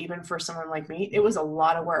lie, even for someone like me, it was a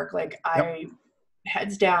lot of work. Like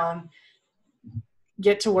heads down,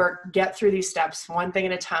 get to work, get through these steps, one thing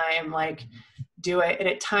at a time, like do it. And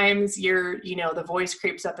at times the voice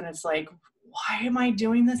creeps up and it's like, why am I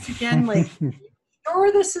doing this again? Like,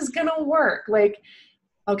 sure, this is going to work. Like,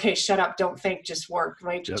 okay, shut up. Don't think, just work.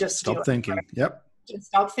 Right. Just stop thinking. Right? Yep. Just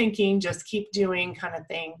stop thinking, just keep doing, kind of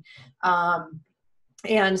thing.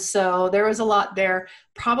 And so there was a lot there.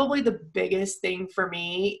 Probably the biggest thing for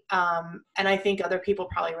me, and I think other people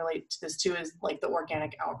probably relate to this too, is like the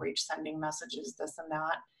organic outreach, sending messages, this and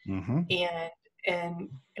that. Mm-hmm. And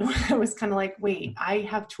it was kind of like, wait, I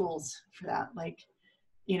have tools for that. Like,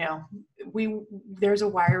 there's a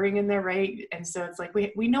wiring in there, right? And so it's like,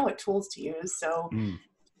 we know what tools to use. So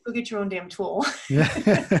go get your own damn tool.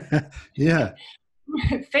 Yeah. Yeah.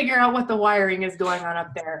 Figure out what the wiring is going on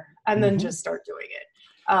up there and then just start doing it.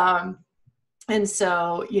 And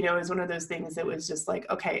so, it was one of those things that was just like,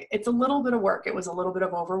 okay, it's a little bit of work. It was a little bit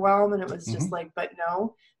of overwhelm, and it was just like, but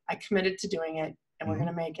no, I committed to doing it, and we're going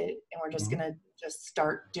to make it, and we're just going to just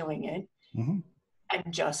start doing it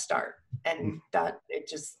and just start. And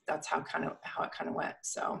that's how it kind of went.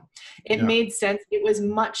 So it made sense. It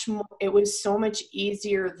was so much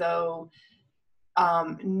easier though.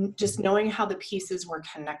 Just knowing how the pieces were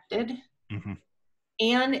connected.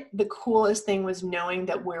 And the coolest thing was knowing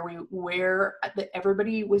that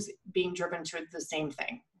everybody was being driven to the same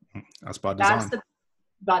thing. That's by design.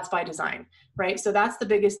 That's by design, right? So that's the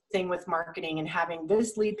biggest thing with marketing and having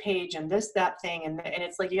this lead page and that thing. And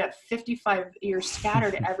it's like, you got 55 years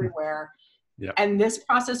scattered everywhere. Yeah. And this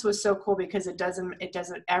process was so cool because it doesn't,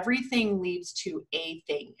 everything leads to a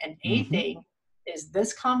thing. And a thing is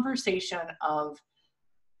this conversation of,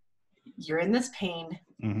 you're in this pain.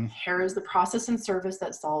 Here is the process and service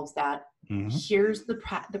that solves that. Here's the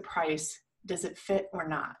price. Does it fit or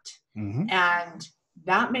not? And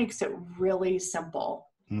that makes it really simple.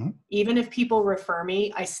 Even if people refer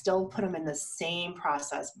me, I still put them in the same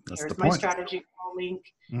process. Here's my strategy call link.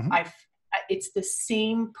 It's the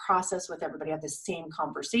same process with everybody. I have the same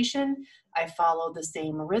conversation. I follow the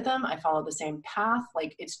same rhythm. I follow the same path.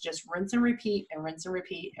 Like, it's just rinse and repeat and rinse and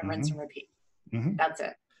repeat and rinse and repeat. That's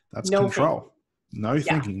it. That's no control. Thinking. No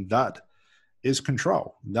thinking. is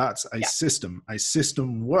control. That's a system. A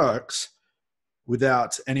system works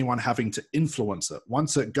without anyone having to influence it.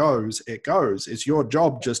 Once it goes, it goes. It's your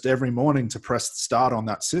job just every morning to press start on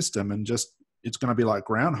that system, and just, it's going to be like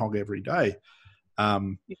groundhog every day.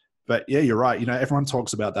 But yeah, you're right. You know, everyone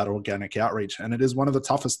talks about that organic outreach, and it is one of the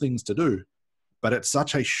toughest things to do. But it's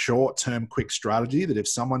such a short-term, quick strategy that if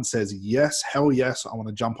someone says, yes, hell yes, I want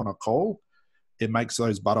to jump on a call, it makes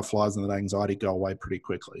those butterflies and that anxiety go away pretty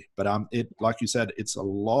quickly. But it, like you said, it's a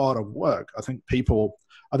lot of work. I think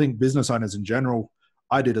business owners in general,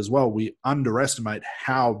 I did as well, we underestimate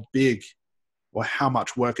how big or how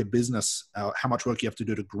much work a business, how much work you have to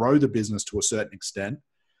do to grow the business to a certain extent.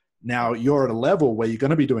 Now you're at a level where you're going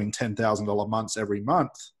to be doing $10,000 months every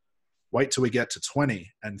month. Wait till we get to 20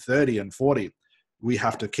 and 30 and 40. We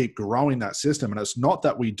have to keep growing that system. And it's not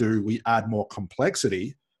that we add more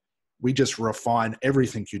complexity. We just refine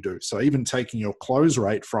everything you do. So even taking your close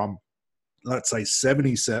rate from, let's say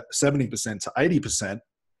 70% to 80%,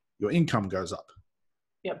 your income goes up.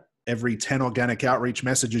 Yep. Every 10 organic outreach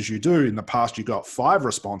messages you do, in the past you got 5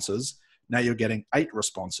 responses. Now you're getting 8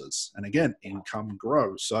 responses. And again, income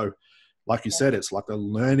grows. So like you said, it's like a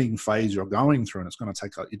learning phase you're going through, and it's going to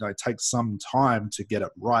take, it takes some time to get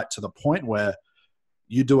it right to the point where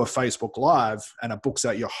you do a Facebook Live and it books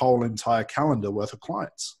out your whole entire calendar worth of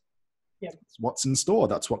clients. Yep. What's in store.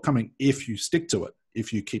 That's what's coming if you stick to it,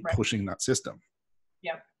 if you keep pushing that system.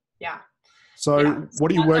 Yep. Yeah. So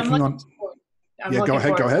what are you working on? Go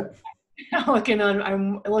ahead.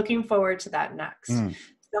 I'm looking forward to that next.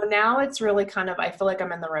 So now it's really kind of, I feel like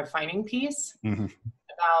I'm in the refining piece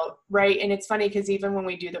about, right. And it's funny because even when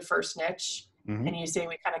we do the first niche and you say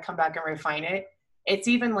we kind of come back and refine it, it's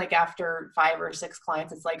even like after 5 or 6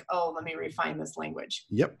 clients, it's like, oh, let me refine this language.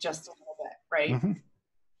 Yep. Just a little bit. Right.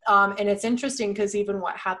 And it's interesting because even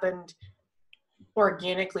what happened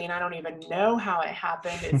organically, and I don't even know how it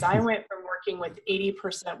happened, is I went from working with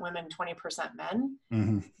 80% women, 20% men,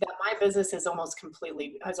 that my business is almost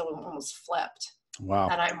flipped. Wow.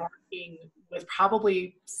 And I'm working with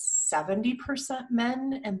probably 70%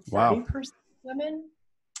 men and 30% women.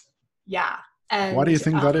 Yeah. And why do you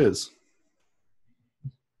think that is?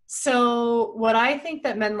 So what I think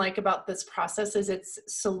that men like about this process is it's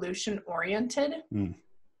solution oriented.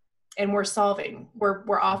 And we're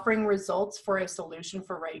offering results for a solution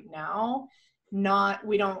for right now. It's not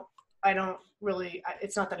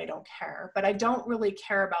that I don't care, but I don't really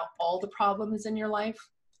care about all the problems in your life.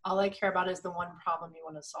 All I care about is the one problem you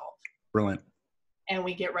want to solve. Brilliant. And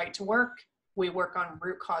we get right to work. We work on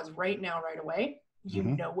root cause right now, right away. You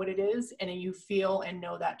know what it is, and you feel and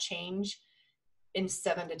know that change in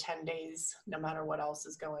 7 to 10 days, no matter what else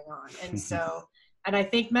is going on. And so, and I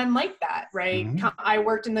think men like that, right? I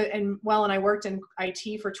worked in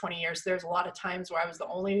IT for 20 years. There's a lot of times where I was the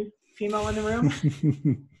only female in the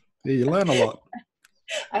room. Yeah, you learn a lot.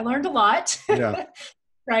 I learned a lot. Yeah.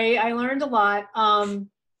 Right. I learned a lot.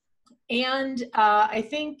 And I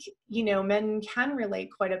think, men can relate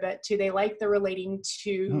quite a bit too. They like the relating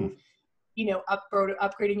to,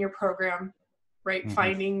 upgrading your program, right?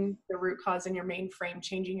 Finding the root cause in your mainframe,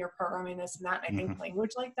 changing your programming, this and that. And I think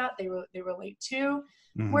language like that, they relate to.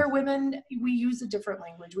 Where women, we use a different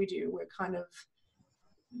language. We do. We're kind of,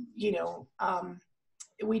 we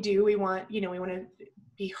want to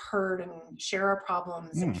be heard and share our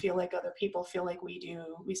problems and feel like other people feel like we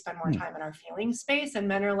do. We spend more time in our feeling space, and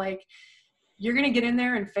men are like, you're going to get in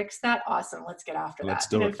there and fix that. Awesome. Let's get after that. Let's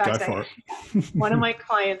do it. In fact, Go for it. one of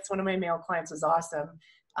my male clients was awesome.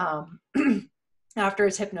 After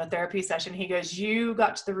his hypnotherapy session, he goes, you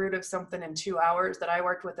got to the root of something in 2 hours that I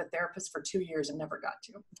worked with a therapist for 2 years and never got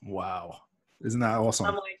to. Wow. Isn't that awesome?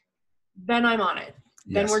 I'm like, then I'm on it.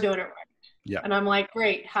 Yes. Then we're doing it right. Yeah. And I'm like,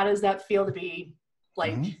 great. How does that feel to be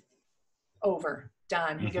like over,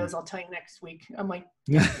 done? He goes, I'll tell you next week. I'm like,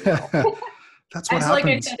 no. That's what happens. Like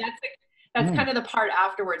I said, that's kind of the part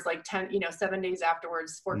afterwards, like 7 days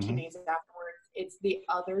afterwards, 14 days afterwards. It's the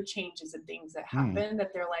other changes and things that happen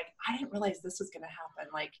that they're like, I didn't realize this was going to happen.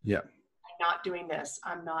 Like, I'm not doing this.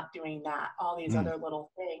 I'm not doing that. All these other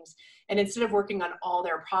little things. And instead of working on all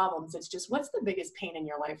their problems, it's just, what's the biggest pain in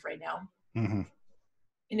your life right now? And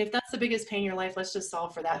if that's the biggest pain in your life, let's just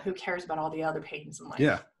solve for that. Who cares about all the other pains in life?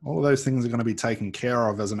 Yeah. All of those things are going to be taken care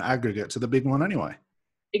of as an aggregate to the big one anyway.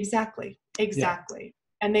 Exactly.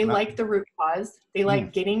 And they like the root cause. They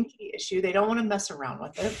like getting to the issue. They don't want to mess around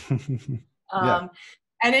with it. And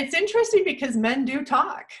it's interesting because men do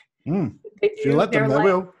talk. If you let them, they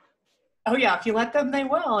will. Oh yeah. If you let them, they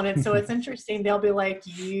will. And so it's interesting. They'll be like,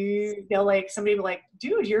 somebody will be like,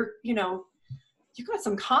 dude, you're, you got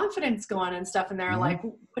some confidence going and stuff. And they're like,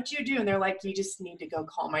 what do you do? And they're like, you just need to go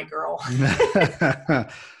call my girl.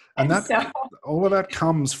 And that, so, all of that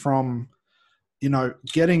comes from, you know,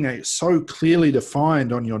 getting it so clearly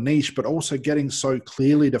defined on your niche, but also getting so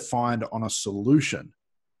clearly defined on a solution.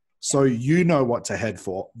 So you know what to head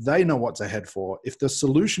for. They know what to head for. If the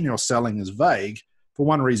solution you're selling is vague, for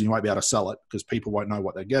one reason, you won't be able to sell it because people won't know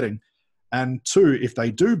what they're getting. And two, if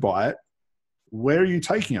they do buy it, where are you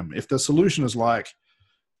taking them? If the solution is like,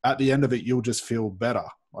 at the end of it, you'll just feel better.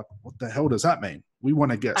 Like, what the hell does that mean? We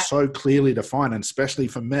want to get so clearly defined, and especially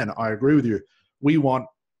for men, I agree with you. We want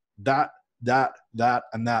that,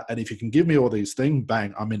 and that. And if you can give me all these things,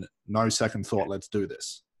 bang, I'm in it. No second thought. Let's do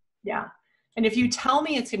this. Yeah. And if you tell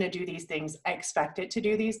me it's going to do these things, I expect it to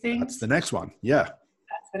do these things. That's the next one. Yeah.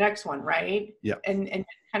 That's the next one, right? Yeah. And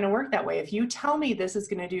kind of work that way. If you tell me this is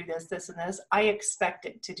going to do this, this, and this, I expect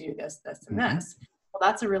it to do this, this, and this. Well,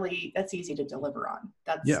 that's easy to deliver on.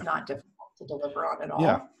 That's not difficult to deliver on at all.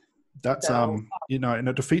 Yeah. That's, you know, and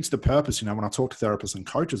it defeats the purpose. You know, when I talk to therapists and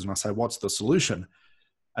coaches and I say, what's the solution?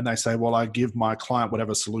 And they say, well, I give my client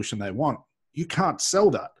whatever solution they want. You can't sell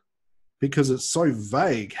that because it's so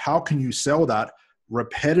vague. How can you sell that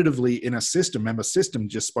repetitively in a system? Remember, system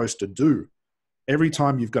just supposed to do. Every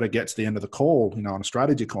time you've got to get to the end of the call, you know, on a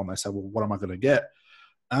strategy call, and they say, well, what am I going to get?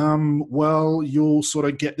 Well, you'll sort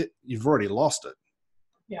of get it. You've already lost it.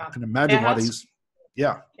 Yeah. I can imagine why these,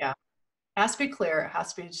 Yeah. It has to be clear. It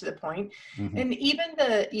has to be to the point. And even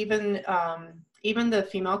the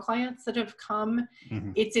female clients that have come,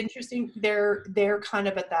 it's interesting. They're kind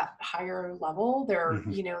of at that higher level. They're,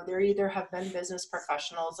 you know, they're either have been business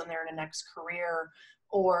professionals and they're in a next career,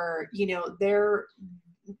 or, you know, they're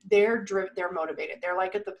motivated. They're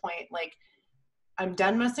like at the point, like, I'm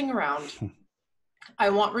done messing around. I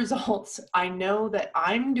want results. I know that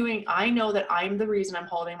I'm the reason I'm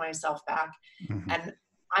holding myself back, and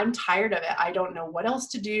I'm tired of it. I don't know what else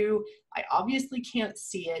to do. I obviously can't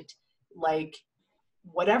see it. Like,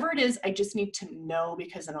 whatever it is, I just need to know,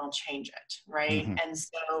 because then I'll change it. Right. And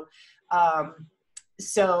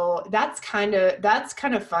so that's kind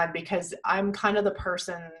of fun, because I'm kind of the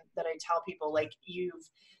person that I tell people, like,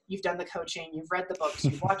 you've done the coaching, you've read the books,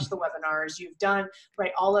 you've watched the webinars, you've done,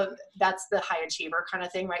 right, all of that's the high achiever kind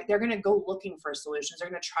of thing, right? They're going to go looking for solutions. They're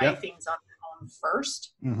going to try things on their own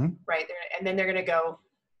first, right? And then they're going to go,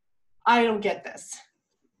 I don't get this.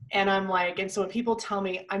 And I'm like, and so when people tell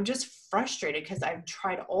me, I'm just frustrated because I've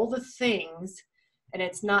tried all the things and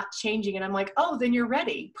it's not changing. And I'm like, oh, then you're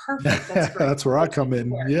ready. Perfect. That's great. That's where I come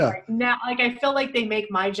in. Yeah. Right? Now, like, I feel like they make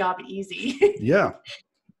my job easy. Yeah.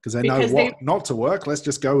 Because they know what not to work. Let's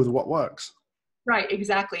just go with what works. Right.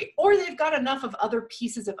 Exactly. Or they've got enough of other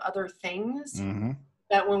pieces of other things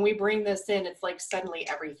that when we bring this in, it's like suddenly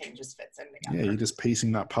everything just fits in together. Yeah. You're just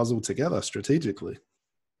piecing that puzzle together strategically.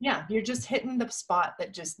 Yeah. You're just hitting the spot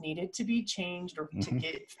that just needed to be changed or to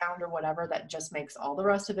get found or whatever, that just makes all the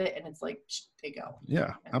rest of it. And it's like, they go.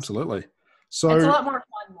 Yeah, absolutely. So it's a lot more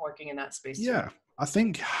fun working in that space. Yeah. Too. I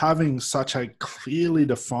think having such a clearly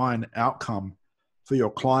defined outcome for your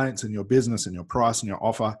clients and your business and your price and your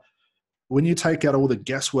offer, when you take out all the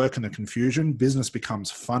guesswork and the confusion, business becomes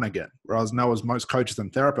fun again. Whereas now, as most coaches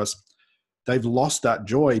and therapists, they've lost that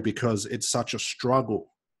joy because it's such a struggle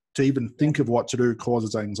to even think of what to do,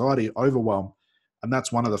 causes anxiety, overwhelm. And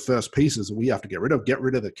that's one of the first pieces that we have to get rid of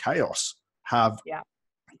the chaos, have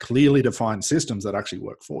clearly defined systems that actually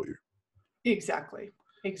work for you. Exactly.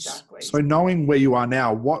 So knowing where you are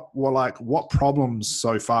now, what problems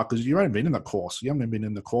so far, because you've only been in the course, you haven't been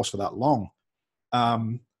in the course for that long.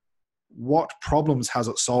 What problems has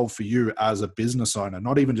it solved for you as a business owner,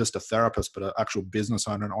 not even just a therapist, but an actual business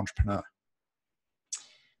owner and entrepreneur?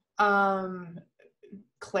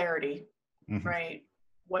 Clarity, right?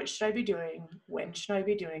 What should I be doing? When should I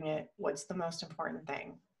be doing it? What's the most important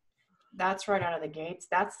thing? That's right out of the gates.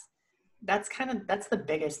 That's the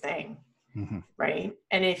biggest thing, right?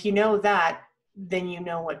 And if you know that, then you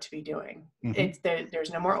know what to be doing.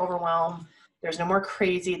 There's no more overwhelm. There's no more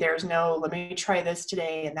crazy. There's no, let me try this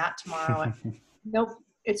today and that tomorrow. Nope.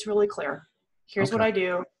 It's really clear. Here's what I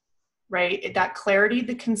do, right? That clarity,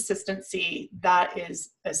 the consistency, that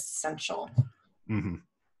is essential.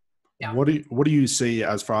 Yeah. What do you see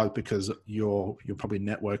as far as, because you're probably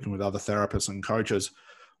networking with other therapists and coaches,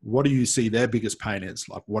 what do you see their biggest pain is?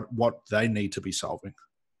 Like what they need to be solving?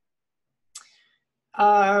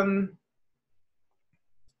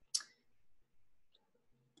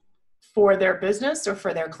 For their business or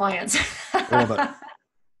for their clients? All of it.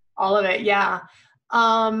 All of it. Yeah.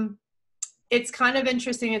 It's kind of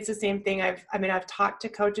interesting. It's the same thing. I've talked to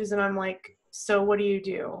coaches and I'm like, so what do you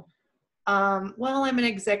do? Well, I'm an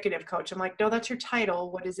executive coach. I'm like, no, that's your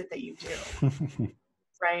title. What is it that you do?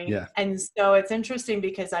 Right. Yeah. And so it's interesting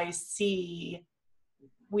because I see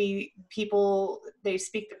people, they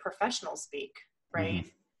speak the professional speak, right?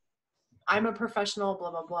 I'm a professional,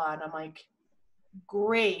 blah, blah, blah. And I'm like,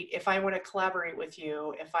 great. If I want to collaborate with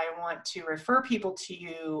you, if I want to refer people to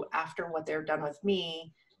you after what they're done with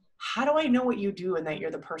me, how do I know what you do and that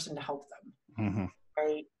you're the person to help them?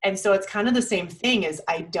 Right. And so it's kind of the same thing as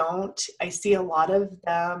I see a lot of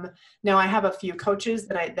them. Now I have a few coaches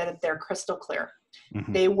that they're crystal clear.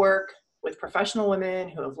 They work with professional women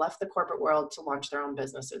who have left the corporate world to launch their own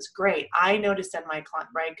businesses. Great. I know to send my client,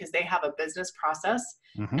 right? Because they have a business process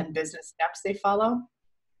and business steps they follow.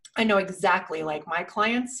 I know exactly, like my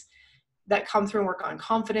clients that come through and work on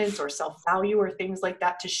confidence or self-value or things like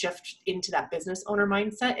that to shift into that business owner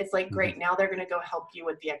mindset. It's like, great, now they're going to go help you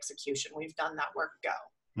with the execution. We've done that work,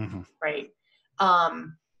 go. Right.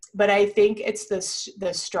 But I think it's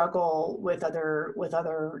the struggle with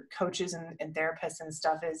other coaches and therapists and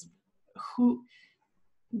stuff is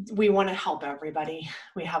we want to help everybody.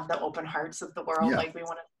 We have the open hearts of the world. Like we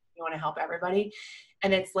want to help everybody.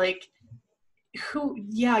 And it's like,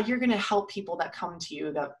 you're going to help people that come to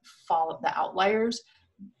you that follow the outliers,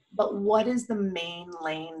 but what is the main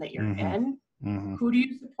lane that you're in? Who do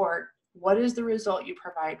you support? What is the result you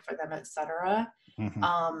provide for them, et cetera?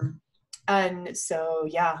 And so,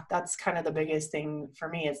 that's kind of the biggest thing for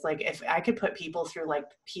me. It's like, if I could put people through like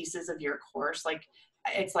pieces of your course, like,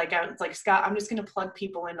 it's like, Scott, I'm just going to plug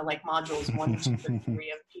people into like modules 1, 2, and 3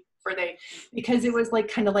 of people because it was like,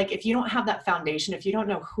 kind of like, if you don't have that foundation, if you don't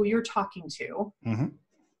know who you're talking to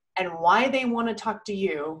and why they want to talk to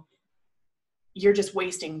you, you're just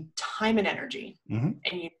wasting time and energy and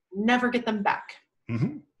you never get them back.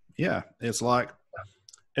 Yeah. It's like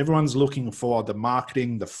everyone's looking for the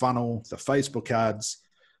marketing, the funnel, the Facebook ads,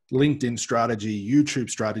 LinkedIn strategy,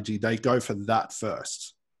 YouTube strategy. They go for that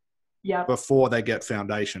first. Yeah. Before they get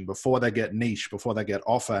foundation, before they get niche, before they get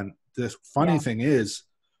offer. And the funny thing is,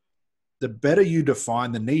 the better you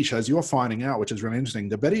define the niche, as you're finding out, which is really interesting,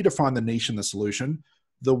 the better you define the niche and the solution,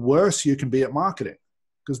 the worse you can be at marketing,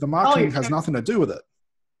 because the marketing has nothing to do with it.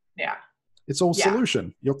 Yeah. It's all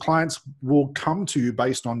solution. Your clients will come to you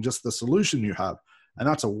based on just the solution you have. And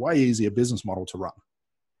that's a way easier business model to run.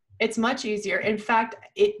 It's much easier. In fact,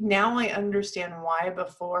 now I understand why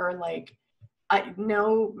before, like,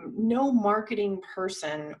 no marketing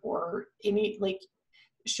person or any, like,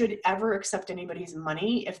 should ever accept anybody's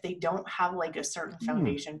money if they don't have like a certain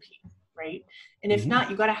foundation piece, right? And if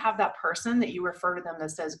not, you got to have that person that you refer to them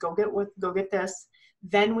that says, go get this.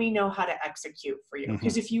 Then we know how to execute for you.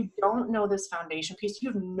 Because if you don't know this foundation piece,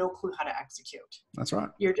 you have no clue how to execute. That's right.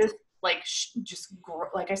 You're just like,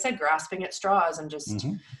 like I said, grasping at straws and just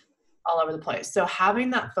all over the place. So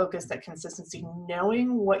having that focus, that consistency,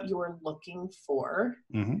 knowing what you're looking for,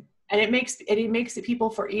 and it makes it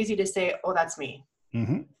people for easy to say, oh, that's me.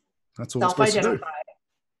 That's what we're supposed to do.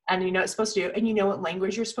 And you know it's supposed to do, and you know what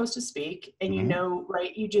language you're supposed to speak, and you know,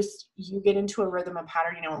 right, you get into a rhythm, a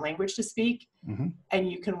pattern, you know what language to speak, and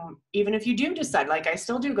you can, even if you do decide, like I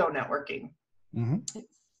still do go networking,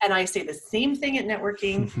 and I say the same thing at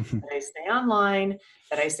networking that I say online,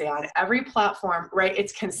 that I say on every platform, right?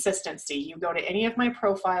 It's consistency. You go to any of my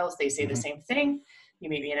profiles, they say the same thing. You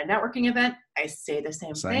may be in a networking event, I say the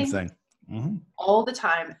same thing. All the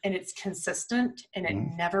time, and it's consistent and it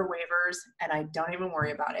never wavers, and I don't even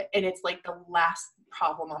worry about it, and it's like the last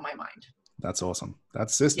problem on my mind. That's awesome.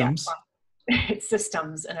 That's systems. It's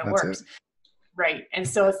systems, and it works. Right. And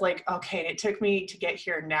so it's like, okay, it took me to get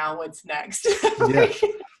here, now what's next?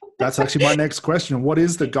 That's actually my next question. What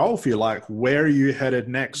is the goal for you? Like, where are you headed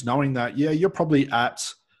next, knowing that you're probably at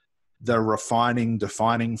the refining,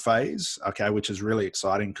 defining phase, which is really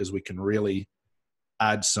exciting because we can really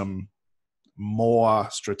add some more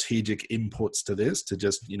strategic inputs to this to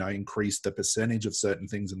just, increase the percentage of certain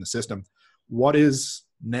things in the system. What is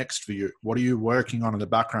next for you? What are you working on in the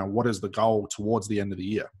background? What is the goal towards the end of the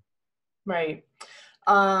year? Right.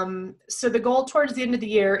 So the goal towards the end of the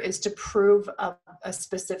year is to prove a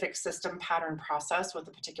specific system, pattern, process with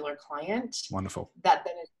a particular client. Wonderful. That's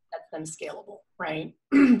then scalable, right?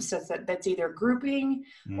 So that's either grouping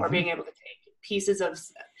or being able to take pieces of,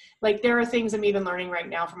 like, there are things I'm even learning right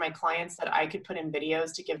now for my clients that I could put in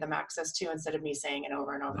videos to give them access to instead of me saying it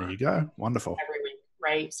over and over. There you go. Wonderful. Every week,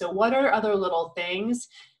 right? So what are other little things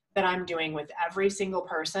that I'm doing with every single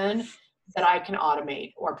person that I can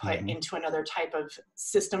automate or put Mm-hmm. into another type of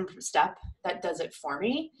system step that does it for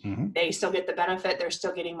me. Mm-hmm. They still get the benefit. They're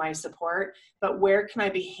still getting my support, but where can I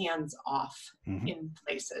be hands off Mm-hmm. in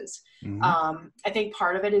places? Mm-hmm. I think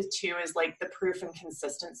part of it is like the proof and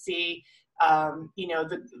consistency.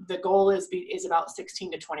 The goal is about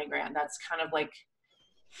 16 to 20 grand. That's kind of like,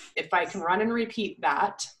 if I can run and repeat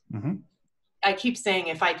that, Mm-hmm. I keep saying,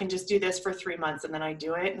 if I can just do this for 3 months and then I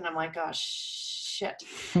do it, and I'm like, oh shit,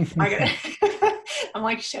 I'm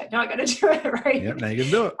like, shit, now I gotta do it, right? Yep, now you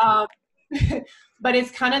can do it. But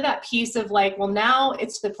it's kind of that piece of like, well, now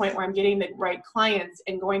it's to the point where I'm getting the right clients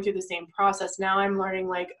and going through the same process. Now I'm learning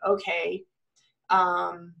like, okay,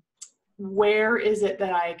 where is it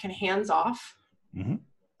that I can hands off, Mm-hmm.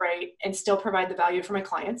 right? And still provide the value for my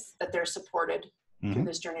clients, that they're supported Mm-hmm. through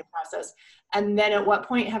this journey process. And then at what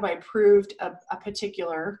point have I proved a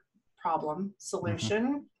particular problem solution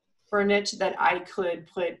Mm-hmm. for a niche that I could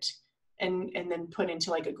put and then put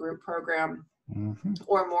into like a group program, Mm-hmm.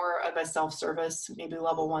 or more of a self-service, maybe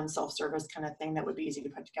level 1 self-service kind of thing that would be easy to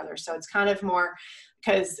put together. So it's kind of more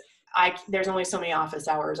because there's only so many office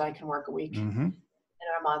hours I can work a week Mm-hmm. in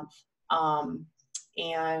a month.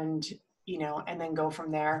 And then go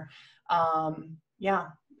from there. And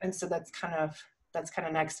so that's kind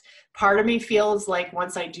of next. Part of me feels like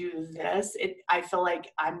once I do this, I feel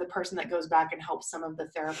like I'm the person that goes back and helps some of the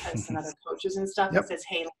therapists and other coaches and stuff, Yep. and says,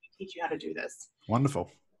 hey, let me teach you how to do this. Wonderful.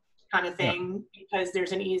 Kind of thing, because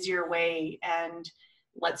there's an easier way, and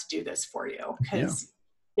let's do this for you. Because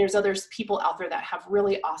there's others people out there that have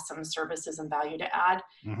really awesome services and value to add,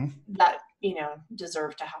 Mm-hmm. that,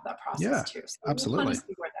 deserve to have that process too. So absolutely. We'll kind of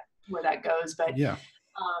see where that goes. But yeah,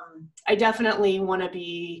 I definitely want to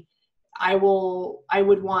be, I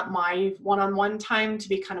would want my one-on-one time to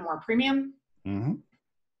be kind of more premium, mm-hmm.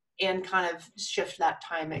 and kind of shift that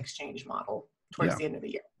time exchange model towards the end of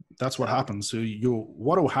the year. That's what happens. So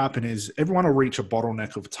what will happen is everyone will reach a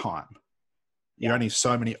bottleneck of time. You're only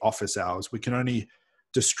so many office hours. We can only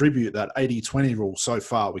distribute that 80-20 rule so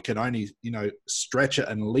far. We can only, stretch it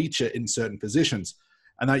and leech it in certain positions.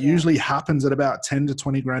 And that usually happens at about 10 to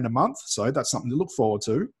 20 grand a month. So that's something to look forward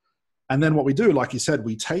to. And then what we do, like you said,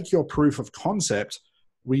 we take your proof of concept,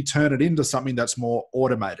 we turn it into something that's more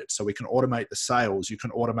automated. So we can automate the sales. You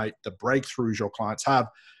can automate the breakthroughs your clients have.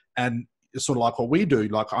 And it's sort of like what we do.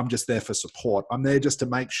 Like, I'm just there for support. I'm there just to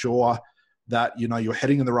make sure that, you're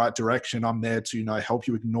heading in the right direction. I'm there to, help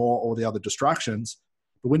you ignore all the other distractions.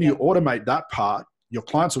 But when you automate that part, your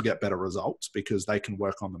clients will get better results because they can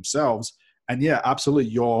work on themselves. And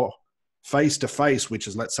absolutely, your face-to-face, which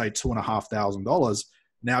is, let's say, $2,500,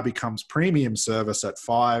 now becomes premium service at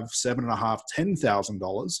 $5,000, $7,500,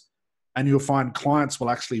 $10,000. And you'll find clients will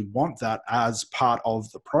actually want that as part of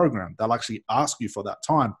the program. They'll actually ask you for that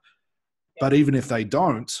time. But even if they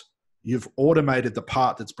don't, you've automated the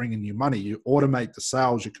part that's bringing you money. You automate the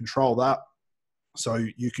sales, you control that. So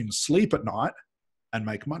you can sleep at night and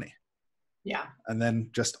make money. Yeah. And then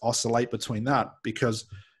just oscillate between that, because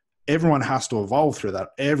everyone has to evolve through that.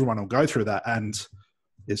 Everyone will go through that. And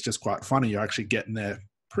it's just quite funny. You're actually getting there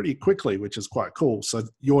pretty quickly, which is quite cool. So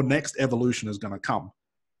your next evolution is going to come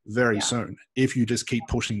very soon if you just keep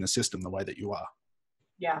pushing the system the way that you are.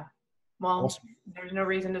 Yeah. Well, awesome. There's no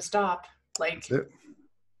reason to stop. Like, that's it.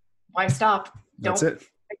 Why stop? That's it.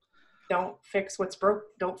 Don't fix what's broke.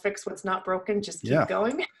 Don't fix what's not broken. Just keep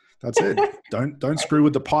going. That's it. Don't screw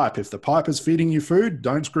with the pipe. If the pipe is feeding you food,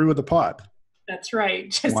 don't screw with the pipe. That's right.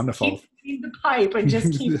 Just wonderful. Keep feeding the pipe and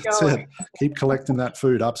just keep going. It. Keep collecting that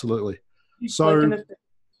food. Absolutely. Keep so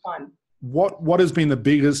fun. What has been the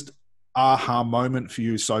biggest aha moment for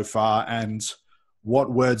you so far? And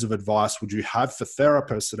what words of advice would you have for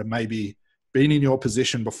therapists that have maybe been in your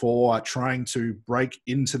position before, trying to break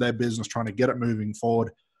into their business, trying to get it moving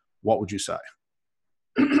forward? What would you say?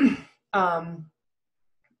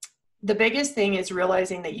 The biggest thing is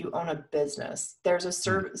realizing that you own a business. There's a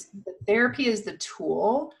service. The therapy is the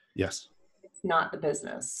tool. Yes. It's not the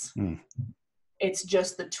business. It's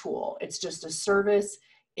just the tool. It's just a service.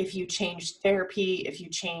 If you changed therapy, if you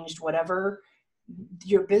changed whatever,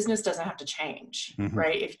 your business doesn't have to change,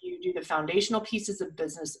 right? If you do the foundational pieces of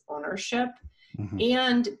business ownership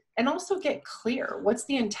and also get clear, what's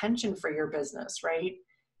the intention for your business, right?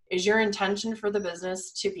 Is your intention for the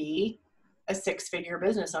business to be a 6-figure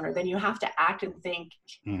business owner? Then you have to act and think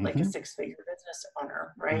like a 6-figure business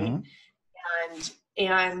owner, right?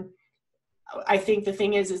 And I think the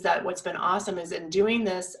thing is that what's been awesome is in doing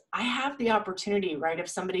this, I have the opportunity, right? If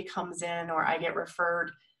somebody comes in or I get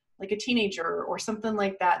referred, like a teenager or something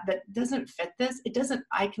like that, that doesn't fit this,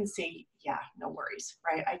 I can say, yeah, no worries,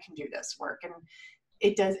 right? I can do this work. And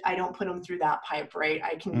I don't put them through that pipe, right?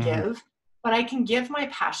 I can give but I can give my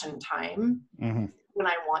passion time when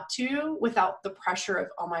I want to, without the pressure of,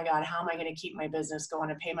 oh my God, how am I going to keep my business going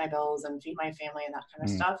and pay my bills and feed my family and that kind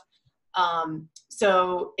of stuff.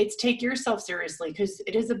 So it's take yourself seriously, because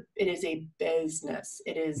it is a business.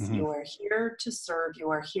 It is, you are here to serve, you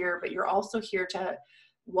are here, but you're also here to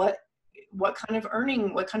what kind of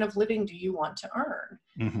earning, what kind of living do you want to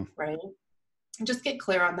earn? Right. And just get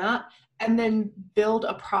clear on that, and then build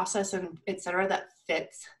a process and et cetera that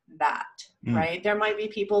fits that. Right. There might be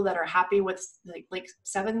people that are happy with like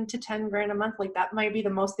 7 to 10 grand a month. Like that might be the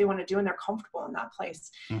most they want to do, and they're comfortable in that place.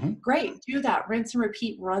 Great. Do that. Rinse and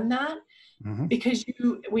repeat, run that. Because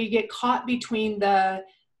we get caught between the,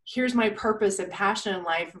 here's my purpose and passion in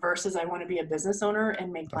life versus I want to be a business owner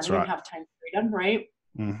and make money and have time freedom. Right.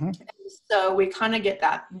 And so we kind of get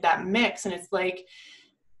that mix, and it's like,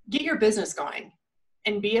 get your business going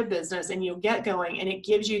and be a business, and you'll get going, and it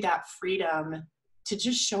gives you that freedom to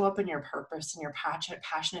just show up in your purpose and your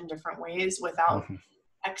passion in different ways without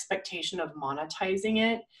expectation of monetizing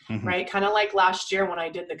it. Right. Kind of like last year when I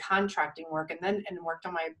did the contracting work and worked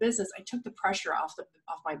on my business, I took the pressure off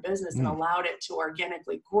my business and allowed it to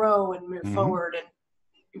organically grow and move forward. And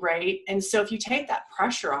right. And so if you take that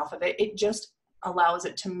pressure off of it, it just allows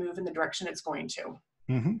it to move in the direction it's going to.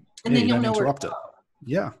 And then you'll know where to go.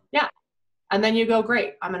 Yeah. And then you go,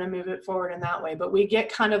 great, I'm going to move it forward in that way. But we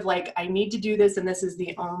get kind of like, I need to do this, and this is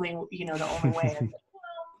the only way.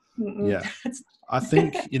 Yeah. I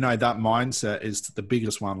think, that mindset is the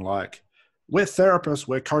biggest one. Like, we're therapists,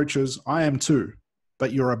 we're coaches. I am too,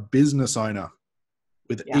 but you're a business owner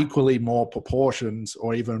with equally more proportions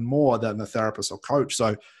or even more than the therapist or coach.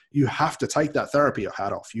 So you have to take that therapy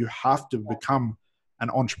hat off. You have to become an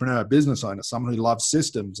entrepreneur, business owner, someone who loves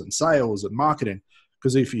systems and sales and marketing.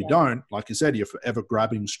 Because if you don't, like you said, you're forever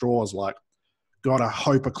grabbing straws like, God, I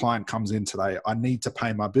hope a client comes in today. I need to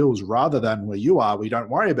pay my bills, rather than where you are. We don't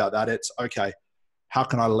worry about that. It's okay. How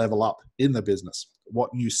can I level up in the business?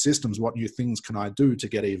 What new systems, what new things can I do to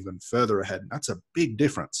get even further ahead? And that's a big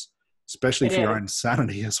difference, especially for your own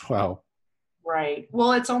sanity as well. Right.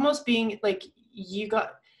 Well, it's almost being like, you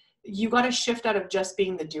got to shift out of just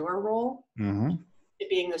being the doer role to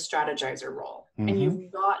being the strategizer role. And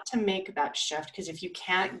you've got to make that shift, because if you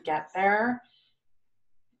can't get there,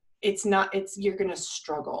 you're going to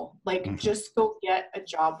struggle. Like, just go get a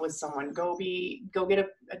job with someone, go get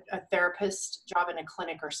a therapist job in a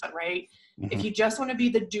clinic or something, right? If you just want to be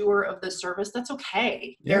the doer of the service, that's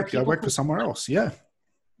okay. Yeah. Go work for somewhere else. Yeah.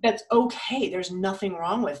 That's okay. There's nothing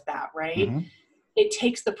wrong with that. Right. It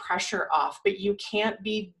takes the pressure off, but you can't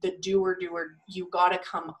be the doer. You got to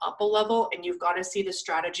come up a level, and you've got to see the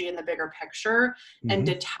strategy in the bigger picture and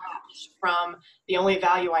detach from the only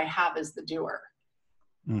value I have is the doer.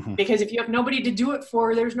 Because if you have nobody to do it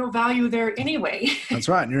for, there's no value there anyway. That's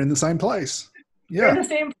right. And you're in the same place. You're in the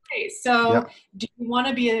same place. So do you want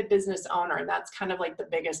to be a business owner? And that's kind of like the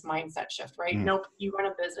biggest mindset shift, right? Nope. You run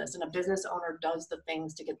a business, and a business owner does the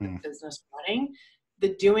things to get the business running.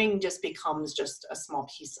 The doing just becomes just a small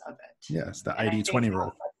piece of it. Yeah. It's the 80-20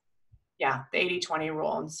 rule. Yeah. The 80-20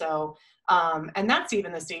 rule. And so, and that's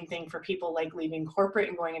even the same thing for people like leaving corporate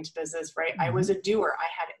and going into business, right? I was a doer. I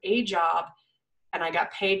had a job, and I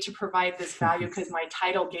got paid to provide this value because my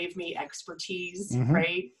title gave me expertise,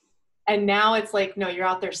 right? And now it's like, no, you're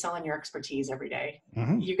out there selling your expertise every day.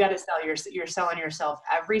 You got to sell you're selling yourself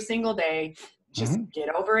every single day. Just get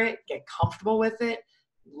over it, get comfortable with it,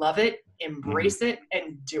 love it, embrace it,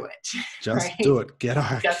 and do it. Just do it. Get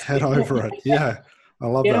over it. Yeah. I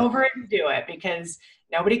love that. Get over it and do it, because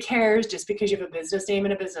nobody cares just because you have a business name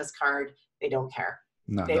and a business card. They don't care.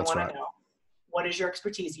 No, they want to know. What is your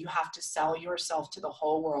expertise? You have to sell yourself to the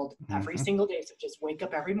whole world every single day. So just wake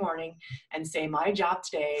up every morning and say, my job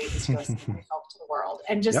today is to sell myself to the world,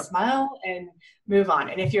 and just smile and move on.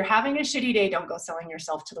 And if you're having a shitty day, don't go selling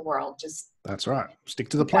yourself to the world. That's right. Stick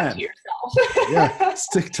to the plan. To yourself.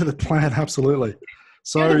 Stick to the plan. Absolutely.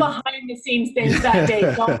 So do the behind the scenes things that day.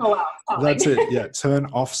 Don't go out selling. That's it. Yeah. Turn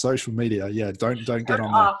off social media. Yeah. Don't get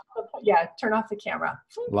on there. Turn off the camera.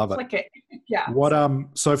 Love it. Click it. Yeah.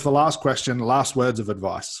 So for the last question, last words of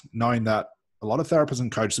advice, knowing that a lot of therapists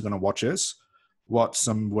and coaches are going to watch this, what's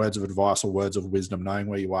some words of advice or words of wisdom, knowing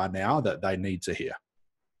where you are now, that they need to hear?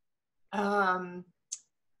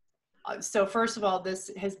 So first of all, this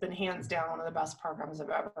has been hands down one of the best programs I've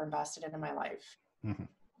ever invested in my life.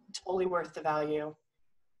 Totally worth the value.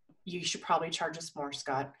 You should probably charge us more,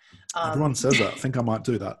 Scott. Everyone says that. I think I might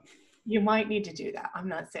do that. You might need to do that. I'm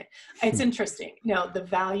not saying. It's interesting. No, the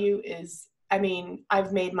value is, I've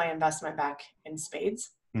made my investment back in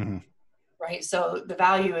spades, right? So the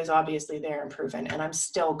value is obviously there and proven, and I'm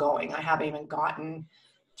still going. I haven't even gotten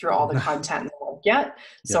through all the content in the world yet.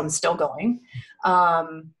 So I'm still going.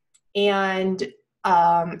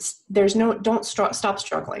 Stop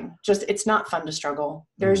struggling. It's not fun to struggle.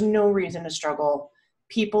 There's no reason to struggle.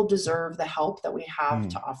 People deserve the help that we have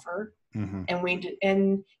to offer.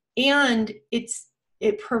 And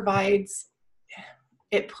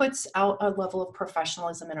it puts out a level of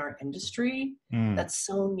professionalism in our industry that's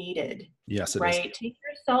so needed. Yes, it right? is. Take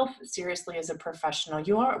yourself seriously as a professional.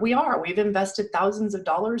 We've invested thousands of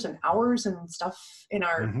dollars and hours and stuff in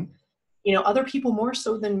our, other people more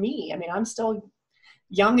so than me. I mean, I'm still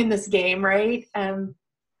young in this game, right?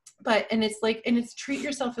 It's treat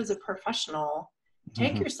yourself as a professional.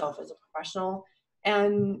 Take yourself as a professional,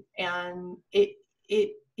 and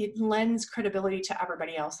it lends credibility to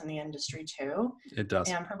everybody else in the industry too. It does.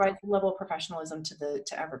 And provides a level of professionalism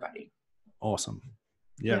to everybody. Awesome.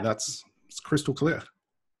 Yeah. It's crystal clear.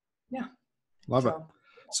 Yeah. Love it.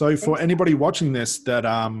 So for anybody watching this that,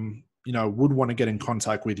 would want to get in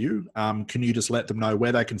contact with you, can you just let them know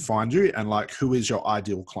where they can find you and like, who is your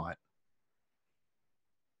ideal client?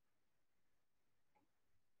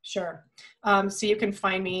 Sure. So you can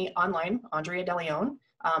find me online, Aundrea De Leon,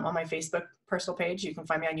 on my Facebook personal page. You can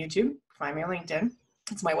find me on YouTube, find me on LinkedIn.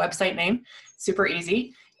 It's my website name, super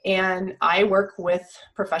easy. And I work with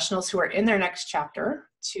professionals who are in their next chapter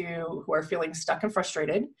who are feeling stuck and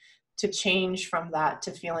frustrated, to change from that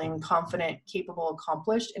to feeling confident, capable,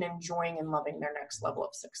 accomplished, and enjoying and loving their next level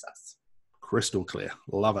of success. Crystal clear.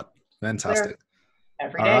 Love it. Fantastic.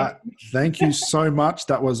 Every day. All right. Thank you so much.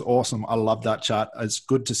 That was awesome. I love that chat. It's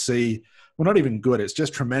good to see. Well, not even good. It's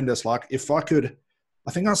just tremendous. Like I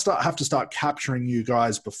think I'll have to start capturing you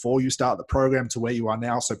guys before you start the program to where you are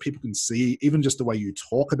now, so people can see even just the way you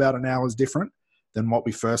talk about it now is different than what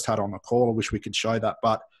we first had on the call. I wish we could show that,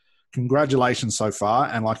 but congratulations so far.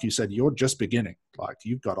 And like you said, you're just beginning. Like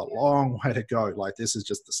you've got a long way to go. Like this is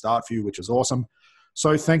just the start for you, which is awesome.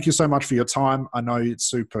 So thank you so much for your time. I know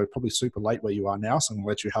it's probably super late where you are now, so I'm going to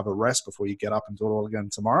let you have a rest before you get up and do it all again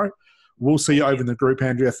tomorrow. We'll see you over in the group,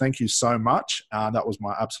 Aundrea. Thank you so much. That was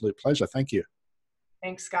my absolute pleasure. Thank you.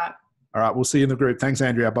 Thanks, Scott. All right. We'll see you in the group. Thanks,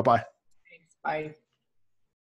 Aundrea. Bye-bye. Thanks. Bye.